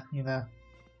 you know.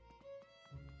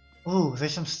 Ooh,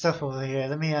 there's some stuff over here.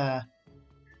 Let me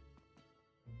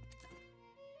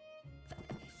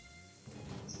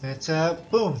Let's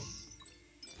boom.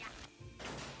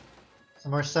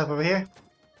 Some more stuff over here.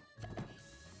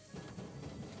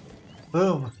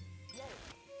 Boom.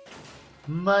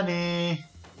 Money.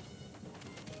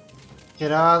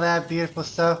 Get all that beautiful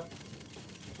stuff.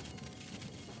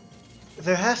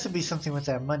 There has to be something with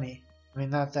that money. I mean,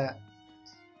 not that.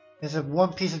 There's a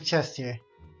one piece of chest here.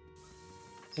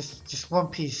 Just one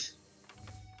piece.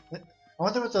 I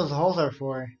wonder what those holes are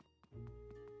for.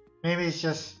 Maybe it's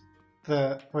just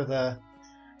for the.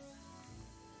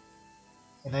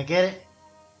 Can I get it?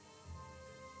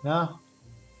 No.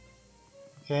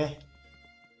 Okay.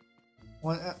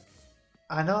 Well,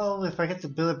 I know if I get the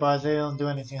billet bars, they don't do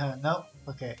anything, huh? Nope.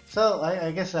 Okay. So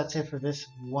I guess that's it for this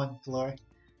one floor.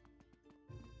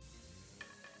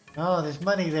 Oh, there's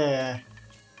money there.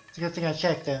 It's a good thing I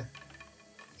checked then.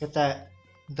 Get that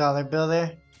dollar bill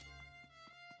there.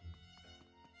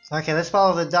 Okay, let's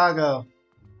follow the doggo.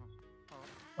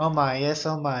 Oh my, yes,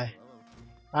 oh my.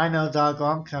 I know, doggo,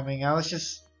 I'm coming. I was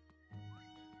just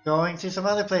going to some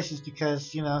other places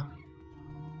because, you know,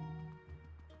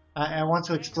 I want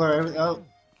to explore every. Oh.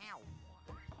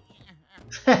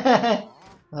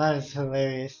 That is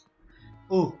hilarious.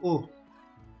 Ooh, ooh.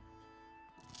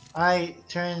 I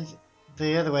turned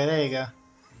the other way. There you go.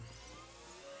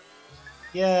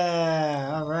 Yeah,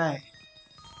 alright.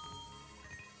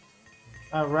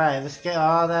 Alright, let's get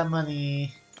all that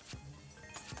money.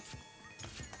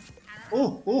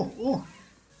 Ooh, ooh, ooh.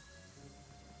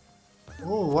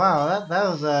 Ooh, wow, that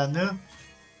was new.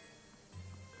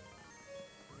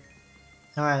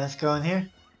 Alright, let's go in here.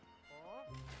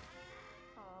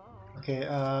 Okay,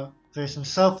 there's some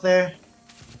soap there.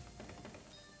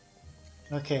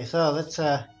 Okay, so let's,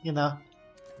 you know,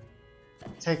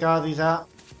 take all these out.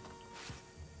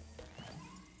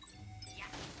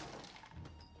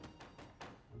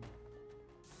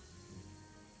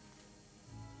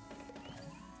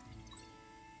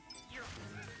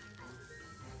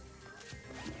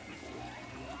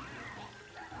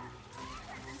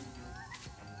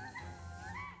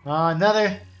 Oh,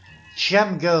 another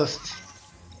gem ghost.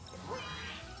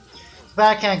 But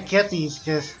I can't get these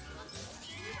because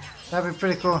that'd be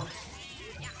pretty cool.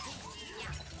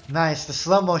 Nice, the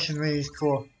slow motion really is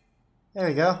cool. There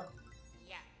we go.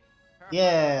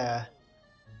 Yeah.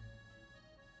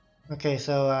 Okay,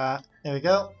 so there we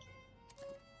go.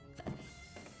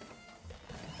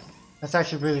 That's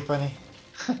actually really funny.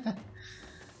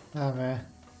 Oh man.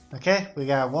 Okay, we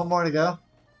got one more to go.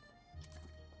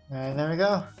 And there we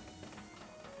go.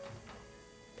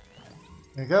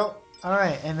 There we go.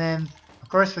 Alright, and then of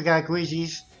course we got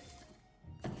Luigi's.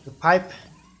 The pipe.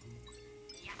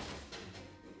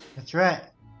 That's right.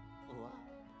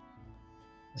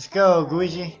 Let's go,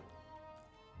 Luigi.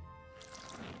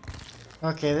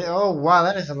 Okay, oh wow,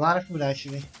 that is a lot of food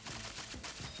actually.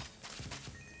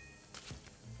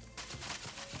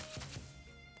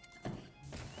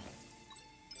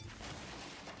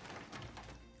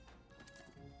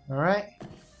 Alright.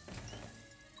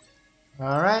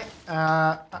 Alright,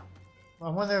 I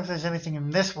wonder if there's anything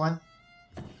in this one.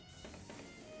 Here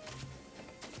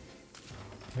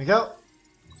we go.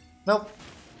 Nope.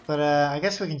 But I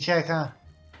guess we can check, huh?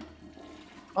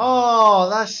 Oh,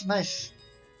 that's nice.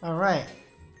 Alright.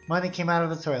 Money came out of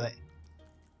the toilet.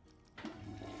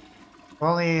 If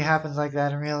only it happens like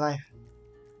that in real life.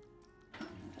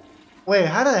 Wait,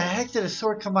 how the heck did a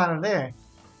sword come out of there?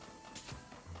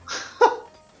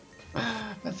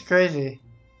 That's crazy.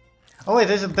 Oh wait,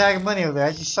 there's a bag of money over there.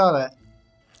 I just saw that.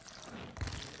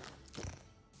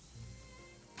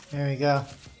 There we go.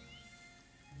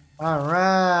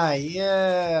 Alright,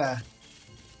 yeah.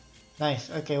 Nice.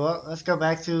 Okay, well, let's go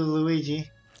back to Luigi.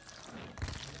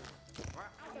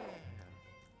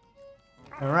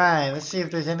 Alright, let's see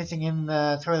if there's anything in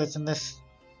the toilets in this.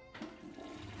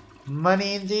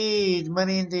 Money indeed,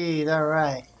 money indeed.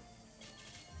 Alright.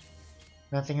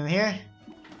 Nothing in here?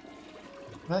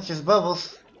 Not just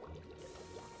bubbles.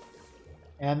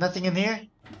 And nothing in here?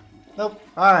 Nope.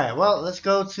 Alright, well, let's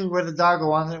go to where the doggo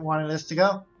wanted us to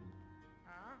go.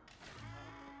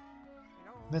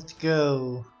 Let's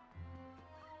go.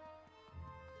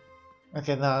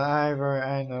 Okay, no,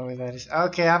 I know where that is.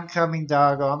 Okay, I'm coming,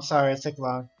 doggo. I'm sorry it took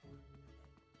long.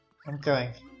 I'm coming.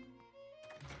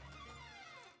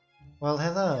 Well,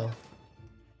 hello.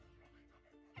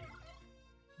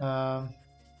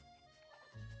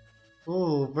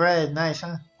 Ooh, bread. Nice,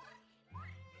 huh?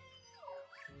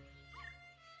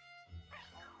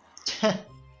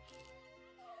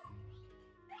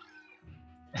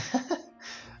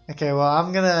 Okay, well,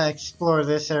 I'm gonna explore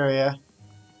this area.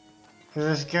 Because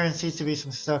there's guaranteed to be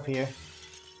some stuff here.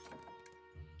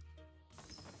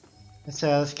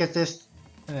 Let's get this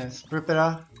and then let's rip it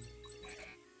off.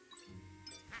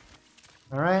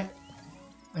 Alright,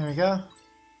 there we go.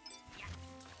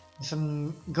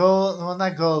 Some gold, well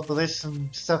not gold, but there's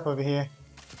some stuff over here.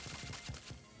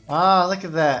 Ah, look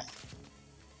at that.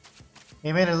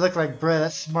 He made it look like bread,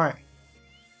 that's smart.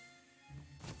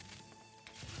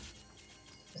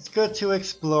 Let's go to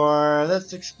explore,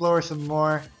 let's explore some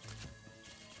more.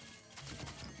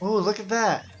 Ooh, look at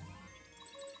that.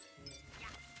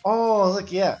 Oh,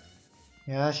 look, yeah.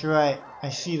 Yeah, that's right, I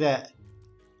see that.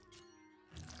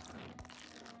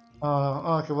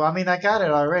 Oh, okay, well I mean I got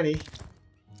it already.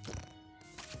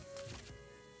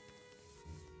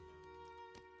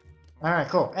 Alright,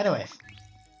 cool, anyways.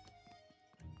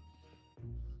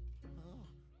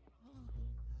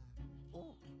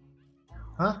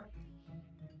 Huh?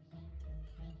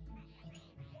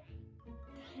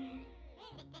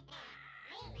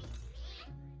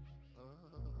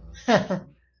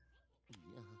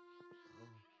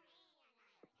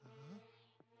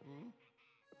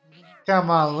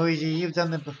 Come on, Luigi, you've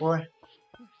done it before.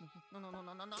 No, no, no,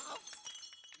 no, no, no.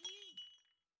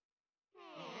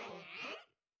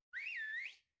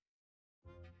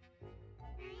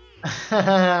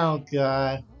 Oh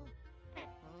god.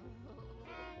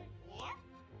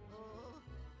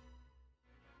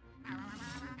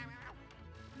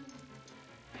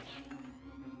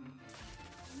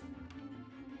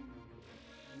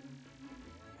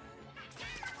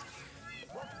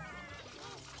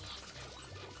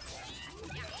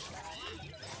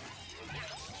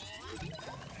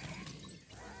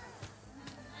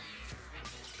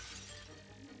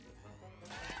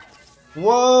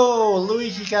 Whoa,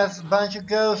 Luigi got a bunch of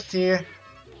ghosts here.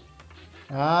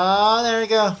 Oh, there we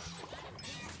go.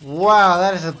 Wow,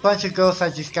 that is a bunch of ghosts I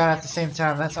just got at the same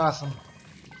time. That's awesome.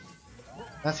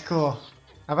 That's cool.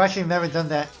 I've actually never done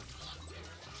that.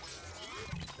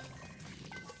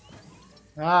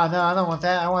 Ah, no, I don't want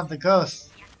that. I want the ghosts.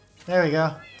 There we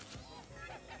go.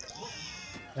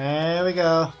 There we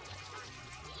go.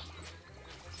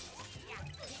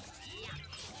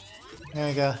 There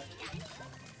we go.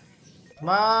 Come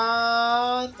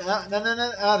on. No, no, no,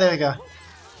 no. Oh, there we go.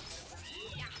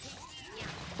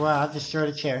 Wow, I destroyed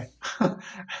a chair.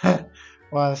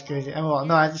 Wow, that's crazy. Well,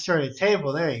 no, I destroyed a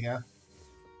table. There you go.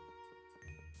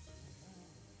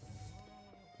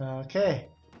 Okay.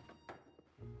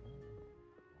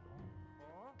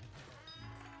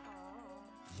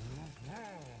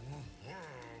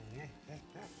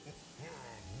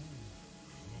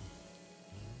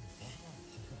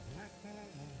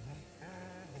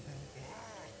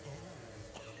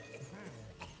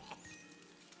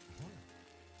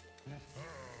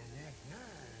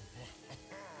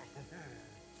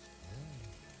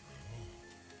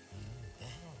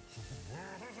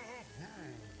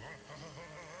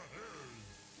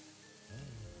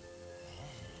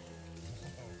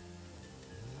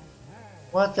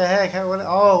 What the heck?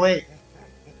 Oh, wait.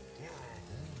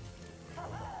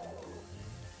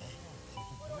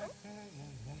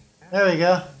 There we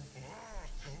go.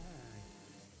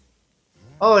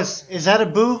 Oh, is that a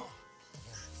boo?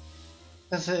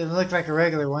 It looked like a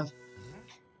regular one.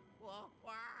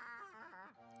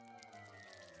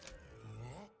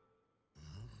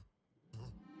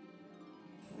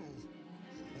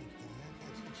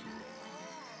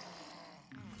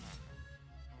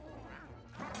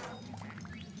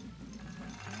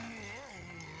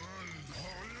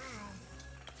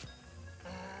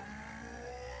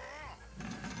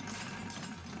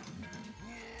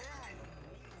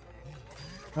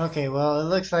 Okay, well, it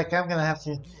looks like I'm gonna have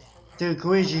to do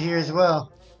Luigi here as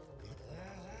well.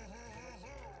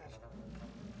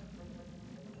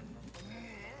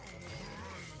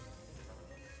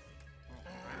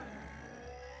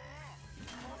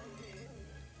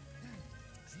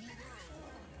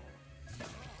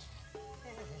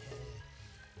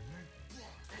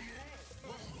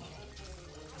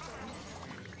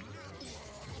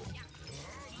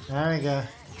 There we go.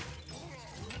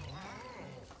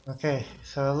 Okay,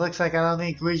 so it looks like I don't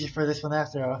need Luigi for this one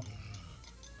after all.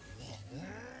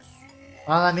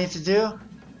 All I need to do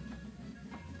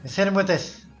is hit him with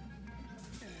this.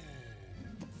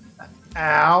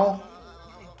 Ow!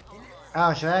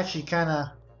 Ouch, that actually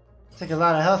kinda took a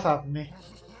lot of health off of me.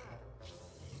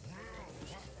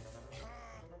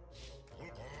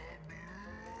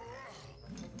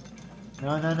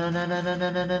 No, no, no, no, no, no,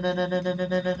 no, no, no, no, no, no, no,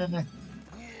 no, no, no, no.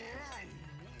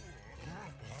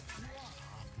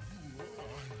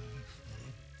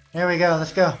 There we go,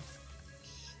 let's go.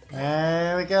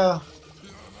 There we go.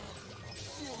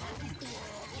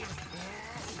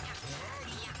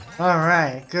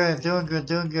 Alright, good, doing good,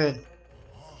 doing good.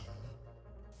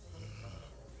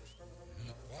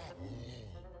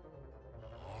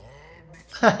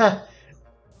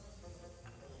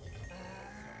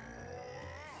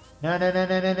 No, no, no,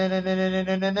 no, no, no, no, no, no,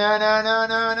 no, no, no, no,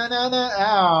 no, no, no, no,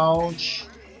 ouch.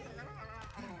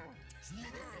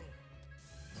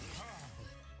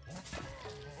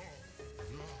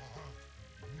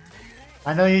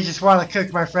 I know you just want to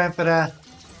cook, my friend, but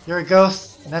you're a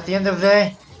ghost, and at the end of the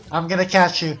day, I'm gonna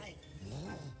catch you.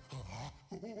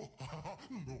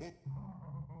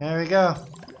 There we go.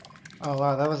 Oh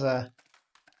wow, that was a.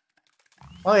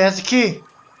 Oh, he has a key.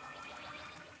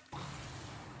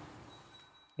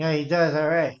 Yeah, he does. All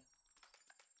right.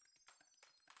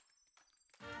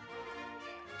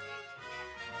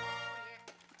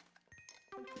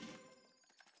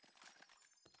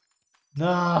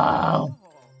 No.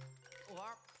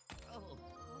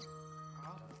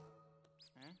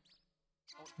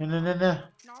 No, no, no, no.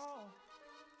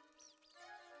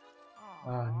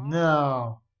 Oh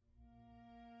no.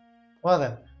 Well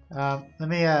then, let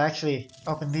me actually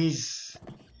open these.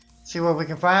 See what we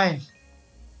can find.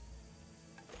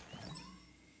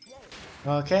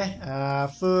 Okay.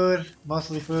 Food,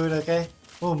 mostly food. Okay.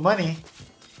 Oh, money.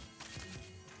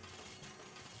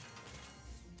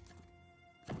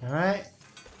 All right.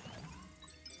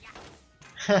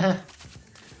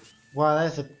 Wow,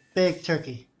 that's a big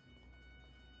turkey.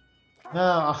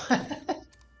 No.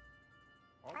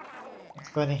 That's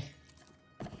funny.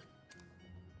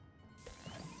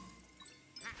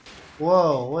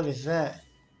 Whoa, what is that?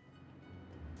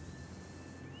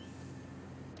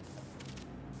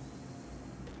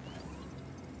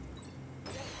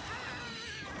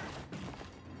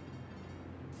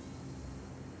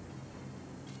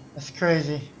 That's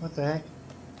crazy. What the heck?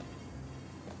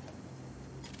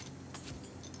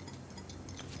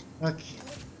 Okay.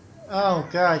 Oh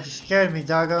god, you scared me,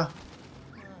 doggo.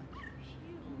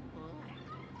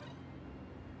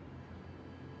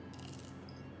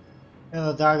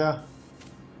 Hello, doggo.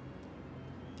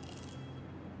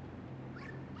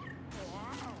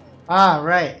 Ah,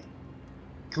 right.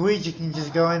 Luigi can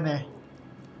just go in there.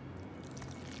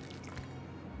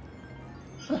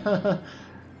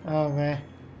 Oh man.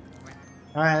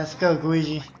 Alright, let's go,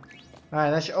 Luigi.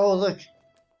 Alright, let's. Oh, look.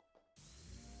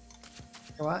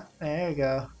 Come on. There you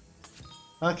go.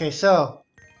 Okay, so.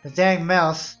 The dang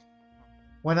mouse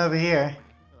went over here.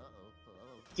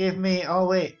 Give me. Oh,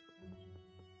 wait.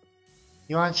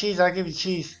 You want cheese? I'll give you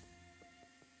cheese.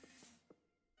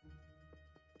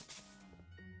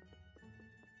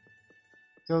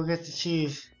 Go get the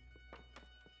cheese.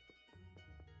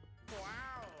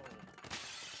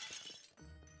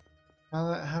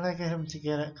 How do I get him to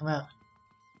get it? Come out.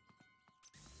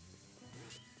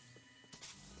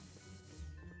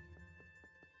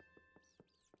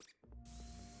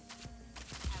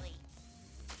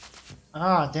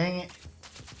 Ah, dang it.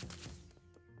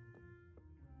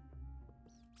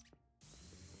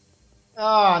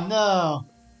 Oh, no.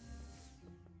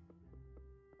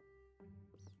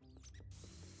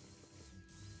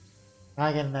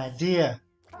 I got an idea.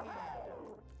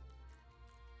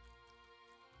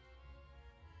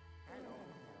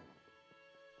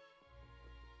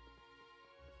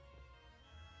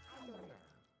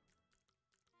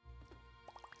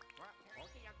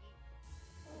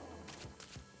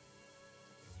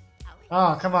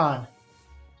 Oh, come on.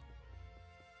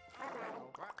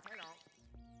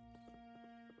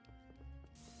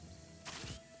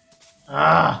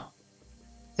 Ah.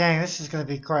 Dang, this is gonna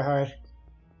be quite hard.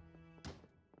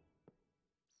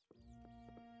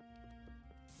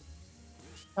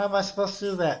 How am I supposed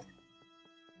to do that?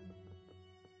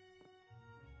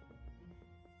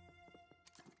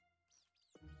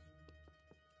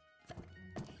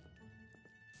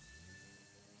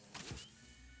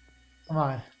 Come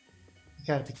on. You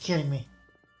gotta be kidding me.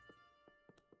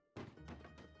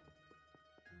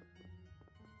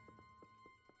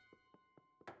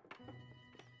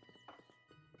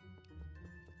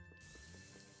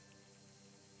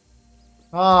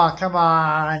 Oh, come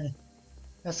on.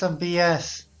 That's some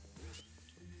BS.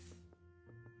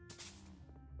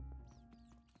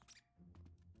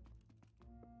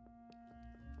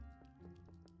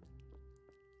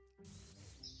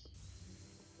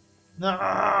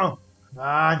 No! Come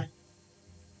on.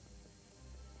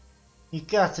 You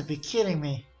got to be kidding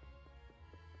me.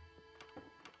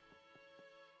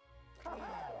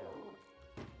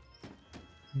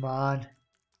 Come on.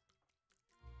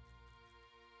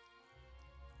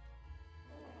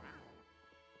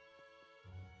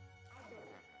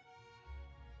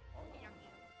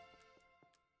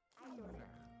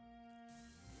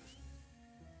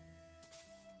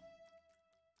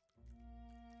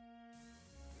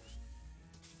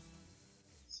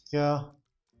 Let's go.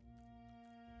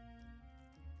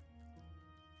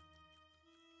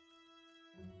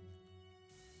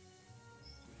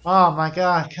 Oh my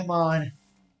god, come on.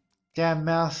 Damn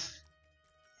mouse.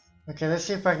 Okay, let's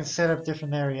see if I can set up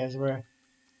different areas where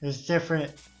there's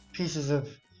different pieces of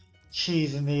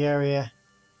cheese in the area.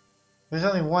 There's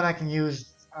only one I can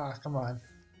use. Ah, come on.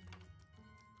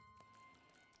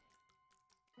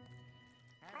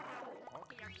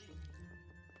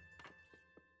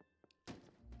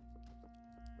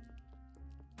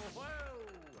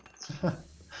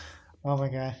 Oh my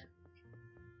god.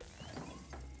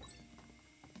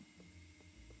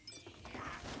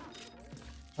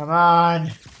 Come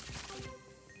on.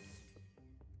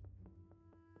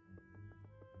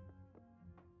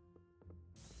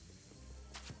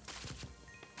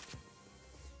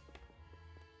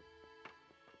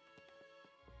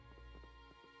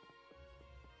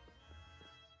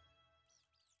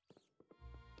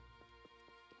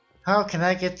 How can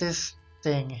I get this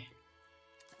thing?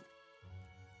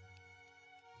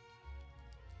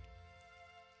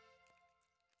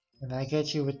 Can I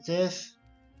get you with this?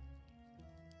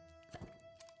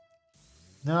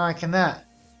 No, I cannot.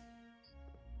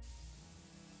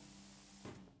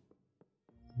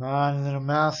 Come on, little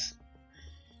mouse.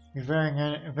 You're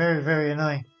very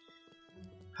annoying.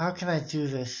 How can I do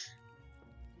this?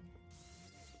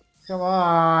 Come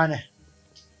on. You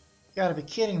gotta be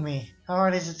kidding me. How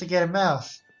hard is it to get a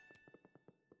mouse?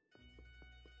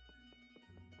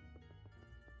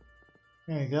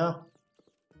 There you go.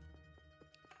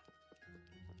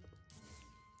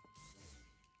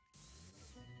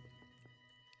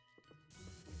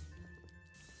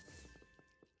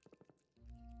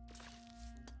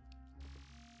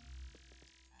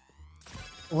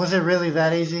 Was it really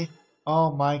that easy?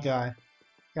 Oh my god.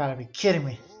 Gotta be kidding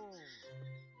me.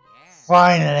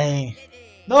 Finally.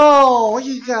 No,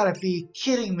 you gotta be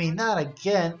kidding me. Not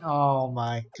again. Oh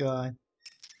my god.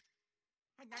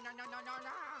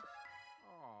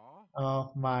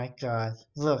 Oh my god.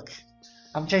 Look.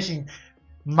 I'm chasing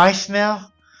mice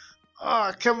now.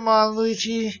 Oh, come on,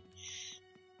 Luigi.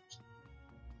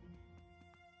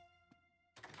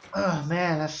 Oh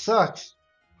man, that sucks.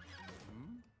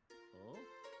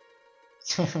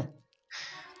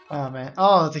 Oh man.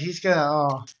 Oh, he's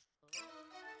gonna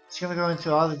go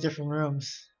into all the different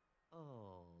rooms.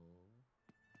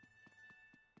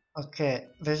 Okay,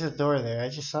 there's a door there. I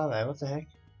just saw that. What the heck?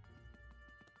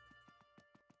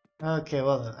 Okay,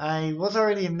 well then. I was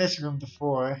already in this room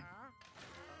before.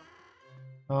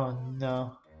 Oh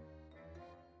no.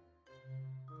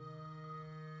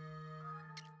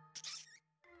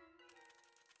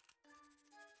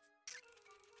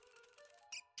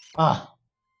 Ah,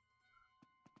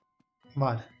 come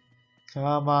on.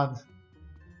 Come on.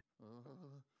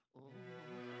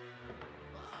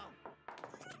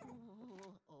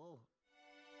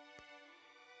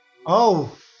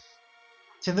 Oh!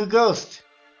 It's a new ghost.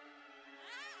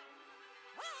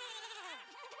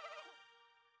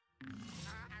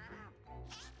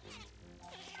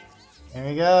 There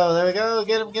we go. There we go.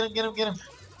 Get him, get him, get him, get him.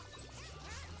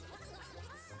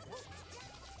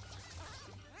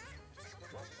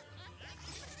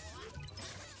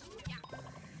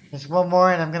 There's one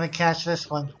more and I'm gonna catch this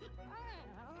one.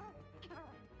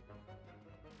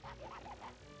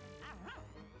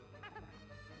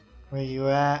 Where you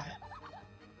at?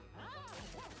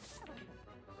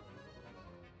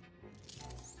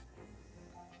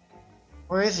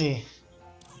 Where is he?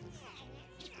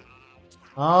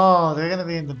 Oh, they're gonna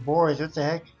be in the boards. What the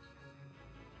heck?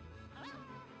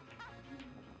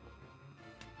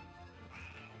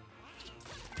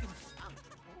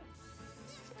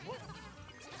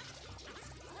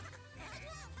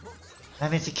 I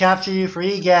need to capture you for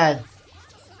EGAD.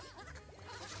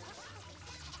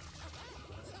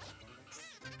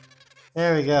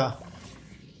 There we go.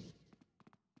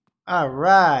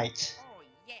 Alright.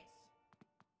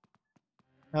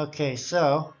 Okay,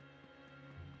 so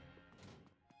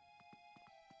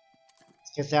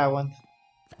let's get that one.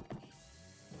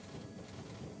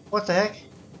 What the heck?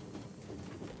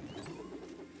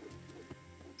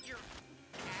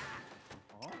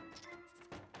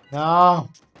 No.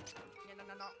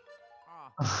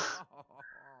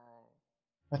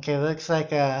 Okay, looks like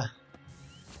the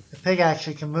pig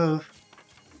actually can move.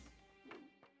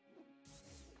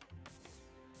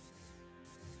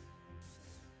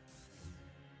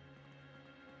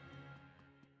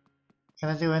 Can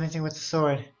I do anything with the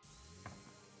sword?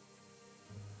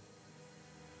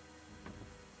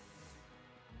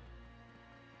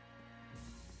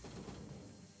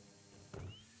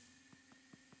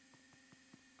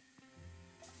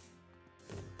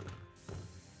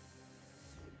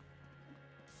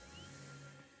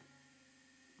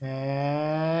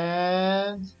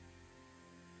 And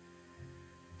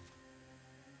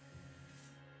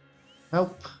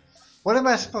Nope. What am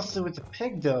I supposed to do with the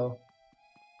pig, though?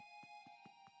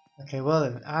 Okay, well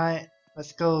then,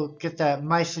 let's go get that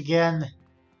mice again.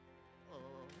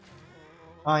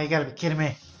 Oh, you gotta be kidding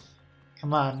me.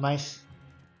 Come on, mice.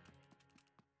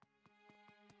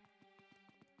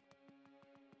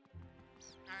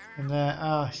 And then,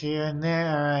 oh, so you're in there?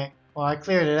 Alright. Well, I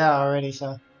cleared it out already,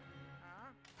 so.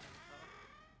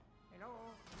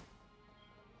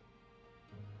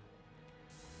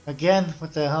 Again?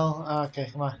 What the hell? Oh, okay,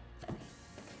 come on.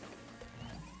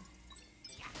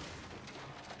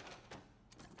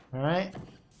 Alright.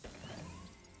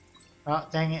 Oh,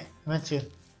 dang it. I meant to.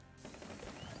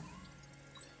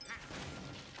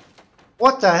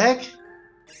 What the heck?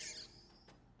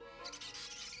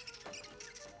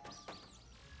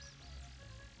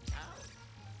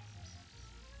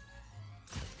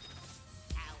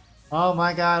 Oh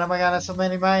my god, there's so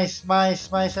many mice,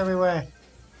 mice everywhere.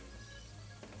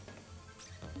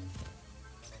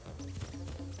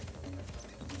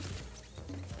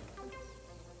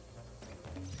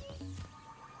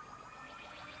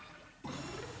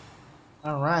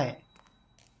 Alright.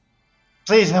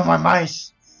 Please, no more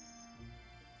mice!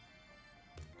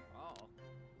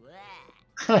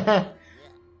 Come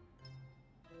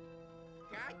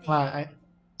on,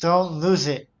 don't lose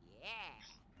it.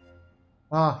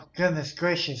 Oh, goodness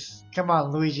gracious. Come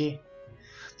on, Luigi.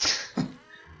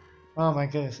 Oh my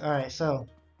goodness. Alright, so.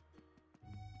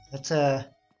 Let's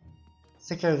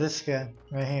take care of this guy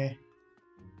right here.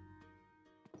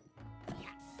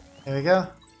 There we go.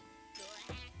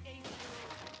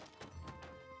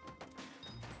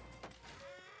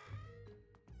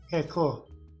 Okay, cool.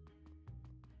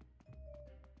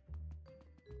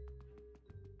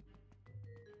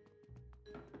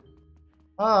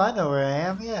 Oh, I know where I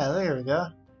am. Yeah, there we go.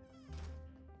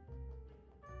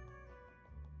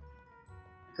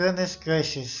 Goodness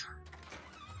gracious.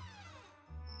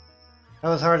 That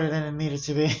was harder than it needed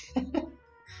to be.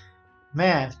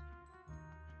 Man.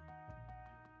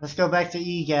 Let's go back to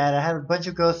EGAD. I have a bunch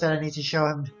of ghosts that I need to show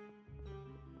him.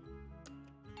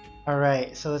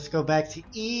 Alright, so let's go back to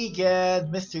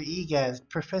EGAD. Mr. EGAD.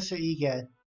 Professor EGAD.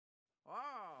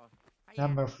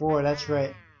 Number 4, that's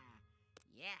right.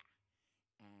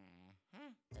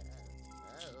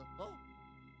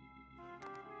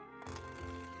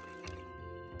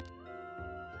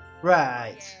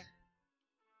 Right.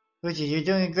 Luigi, you're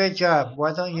doing a great job.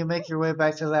 Why don't you make your way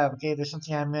back to the lab, okay? There's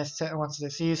something I missed. I want to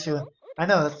see you soon. I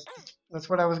know, that's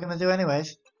what I was gonna do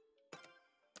anyways.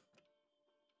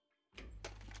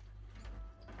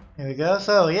 Here we go.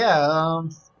 So, yeah,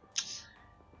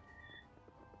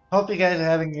 hope you guys are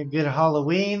having a good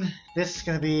Halloween. This is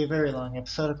gonna be a very long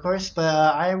episode, of course, but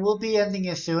I will be ending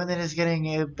it soon. It is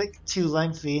getting a bit too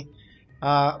lengthy.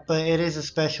 But it is a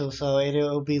special, so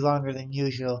it'll be longer than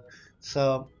usual.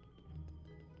 So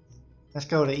let's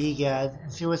go to EGAD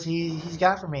and see what he's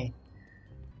got for me.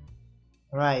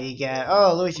 Alright, EGAD.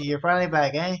 Oh, Luigi, you're finally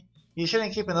back, eh? You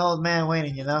shouldn't keep an old man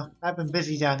waiting, you know? I've been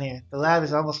busy down here. The lab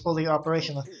is almost fully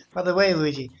operational. By the way,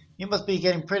 Luigi, you must be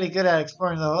getting pretty good at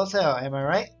exploring the hotel, am I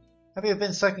right? Have you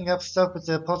been sucking up stuff with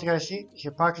the poltergeist sheet?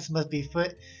 Your pockets must be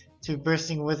fit to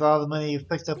bursting with all the money you've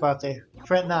picked up out there.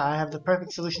 Fret not, I have the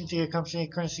perfect solution to your currency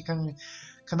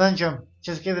conundrum.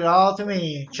 Just give it all to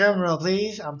me. Drum roll,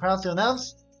 please. I'm proud to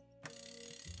announce.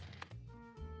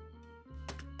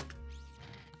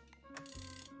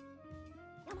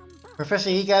 Professor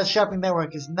EGAD's shopping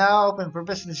network is now open for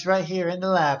business right here in the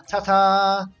lab.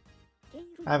 Ta-ta!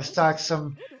 I've stocked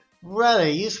some rather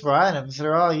useful items that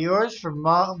are all yours for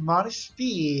modest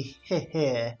fee.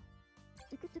 Hehe.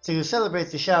 To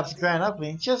celebrate the shop's grand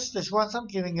opening, just this once I'm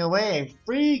giving away a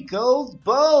free gold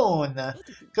bone!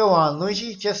 Go on,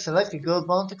 Luigi, just select a gold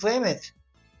bone to claim it.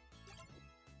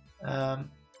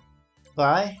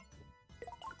 Buy?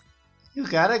 You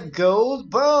got a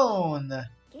gold bone!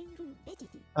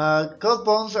 Gold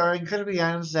bones are incredible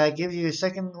items that give you a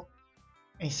second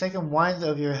wind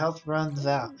of your health runs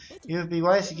out. You would be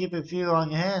wise to keep a few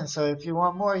on your hands, so if you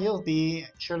want more, you'll be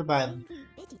sure to buy them.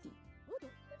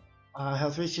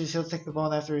 Health reaches, he'll take the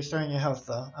bone after restoring your health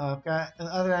though. I've got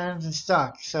other items in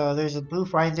stock, so there's a blue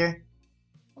finder.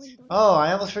 Oh,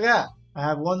 I almost forgot. I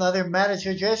have one other matter to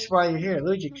address while you're here.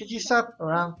 Luigi, could you stop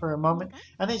around for a moment?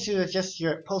 I need to adjust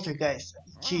your poltergeist.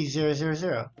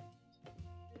 G000.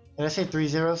 Did I say 3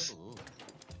 zeros?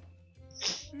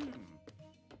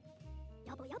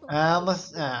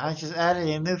 I just added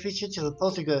a new feature to the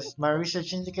poltergeist. My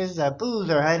research indicates that boos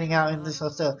are hiding out in this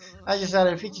hotel. I just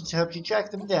added a feature to help you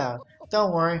track them down.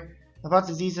 Don't worry about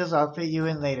the details, I'll fit you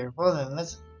in later. Well then,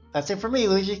 that's it for me,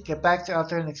 Luigi. Get back to out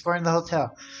there and exploring the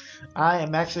hotel. I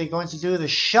am actually going to do the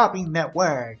shopping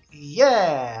network.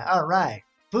 Yeah! Alright.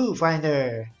 Boo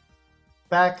Finder.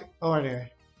 Back order.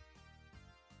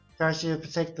 Cards to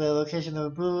protect the location of a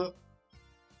boo.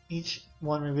 Each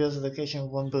one reveals the location of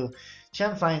one boo.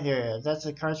 Gem Finder. That's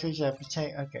a cartridge that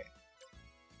protect. Okay.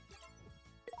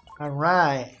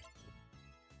 Alright.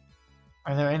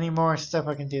 Are there any more stuff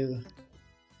I can do?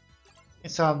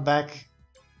 It's on back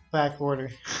order.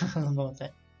 I don't know what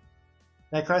that.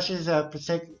 That cartridge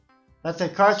protect. That's a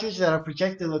cartridge that'll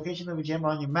project the location of a gem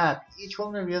on your map. Each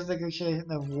one reveals the location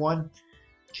of one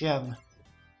gem.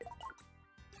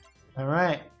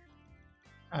 Alright.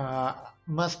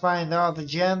 Must find all the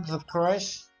gems, of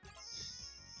course.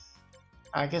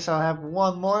 I guess I'll have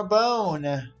one more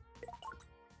bone.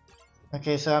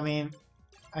 Okay, so I mean,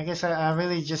 I guess I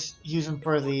really just use them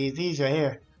for these right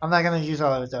here. I'm not gonna use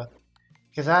all of it though,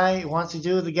 because I want to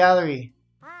do the gallery.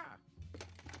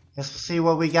 Let's see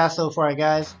what we got so far,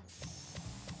 guys.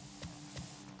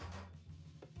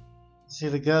 See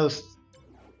the ghost.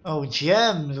 Oh,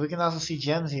 gems! We can also see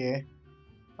gems here.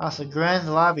 Also,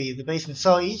 grand lobby, the basement.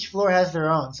 So each floor has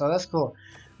their own, so that's cool.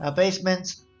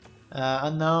 Basement,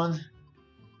 unknown.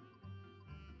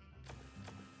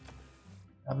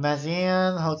 A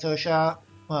museum, hotel shop.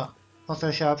 Well,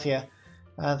 hotel shops, yeah.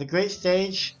 The great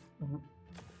stage.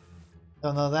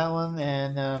 Don't know that one.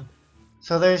 And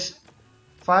so there's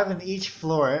 5 in each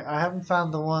floor. I haven't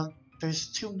found the one. There's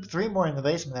 3 more in the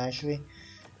basement actually.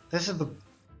 This is the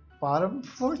bottom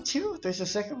floor too. There's a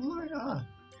second floor. Ah,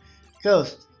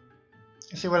 ghost.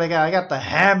 Let's see what I got. I got the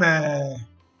hammer.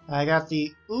 I got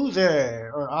the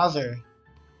oozer or ozer.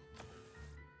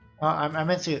 Oh, I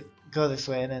meant to go this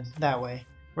way and then that way.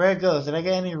 Rare ghosts. Did I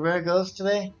get any rare ghosts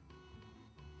today?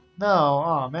 No.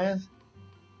 Oh man.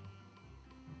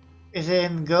 Is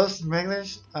it in ghosts and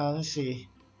regulars? Let's see.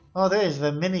 Oh, there is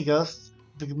the mini ghost,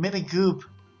 the mini goop.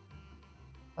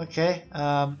 Okay.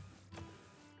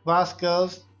 Boss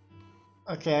ghost.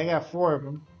 Okay, I got 4 of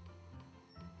them.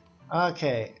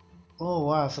 Okay. Oh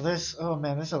wow. So there's. Oh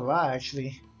man, there's a lot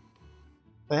actually.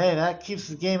 But hey, that keeps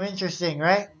the game interesting,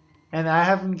 right? And I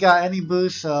haven't got any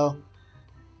boosts, so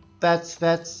that's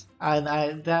that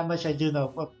much I do know.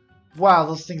 But wow,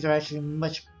 those things are actually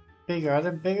much bigger. Are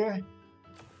they bigger?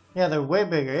 Yeah, they're way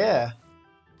bigger. Yeah.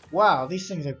 Wow, these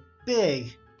things are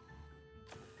big.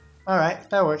 All right,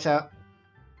 that works out.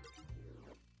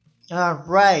 All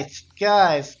right,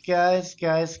 guys.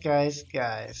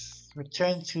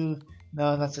 Return to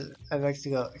that's it. I'd like to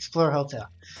go explore hotel.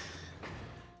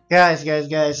 Guys.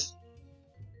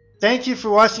 Thank you for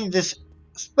watching this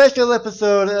special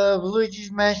episode of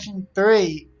Luigi's Mansion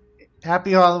 3.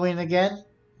 Happy Halloween again.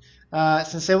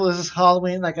 Since it was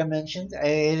Halloween, like I mentioned,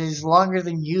 it is longer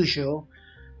than usual.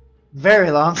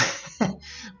 Very long.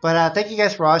 But thank you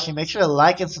guys for watching. Make sure to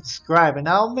like and subscribe. And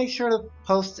I'll make sure to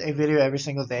post a video every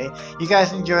single day. You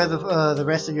guys enjoy the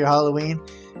rest of your Halloween.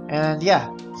 And yeah,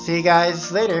 see you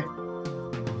guys later.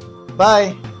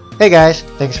 Bye. Hey guys,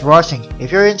 thanks for watching.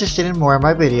 If you're interested in more of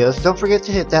my videos, don't forget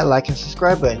to hit that like and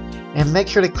subscribe button. And make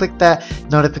sure to click that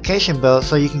notification bell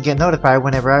so you can get notified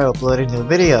whenever I upload a new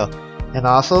video. And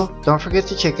also, don't forget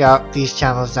to check out these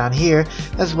channels down here,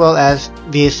 as well as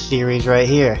this series right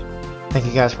here. Thank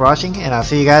you guys for watching, and I'll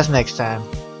see you guys next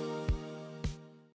time.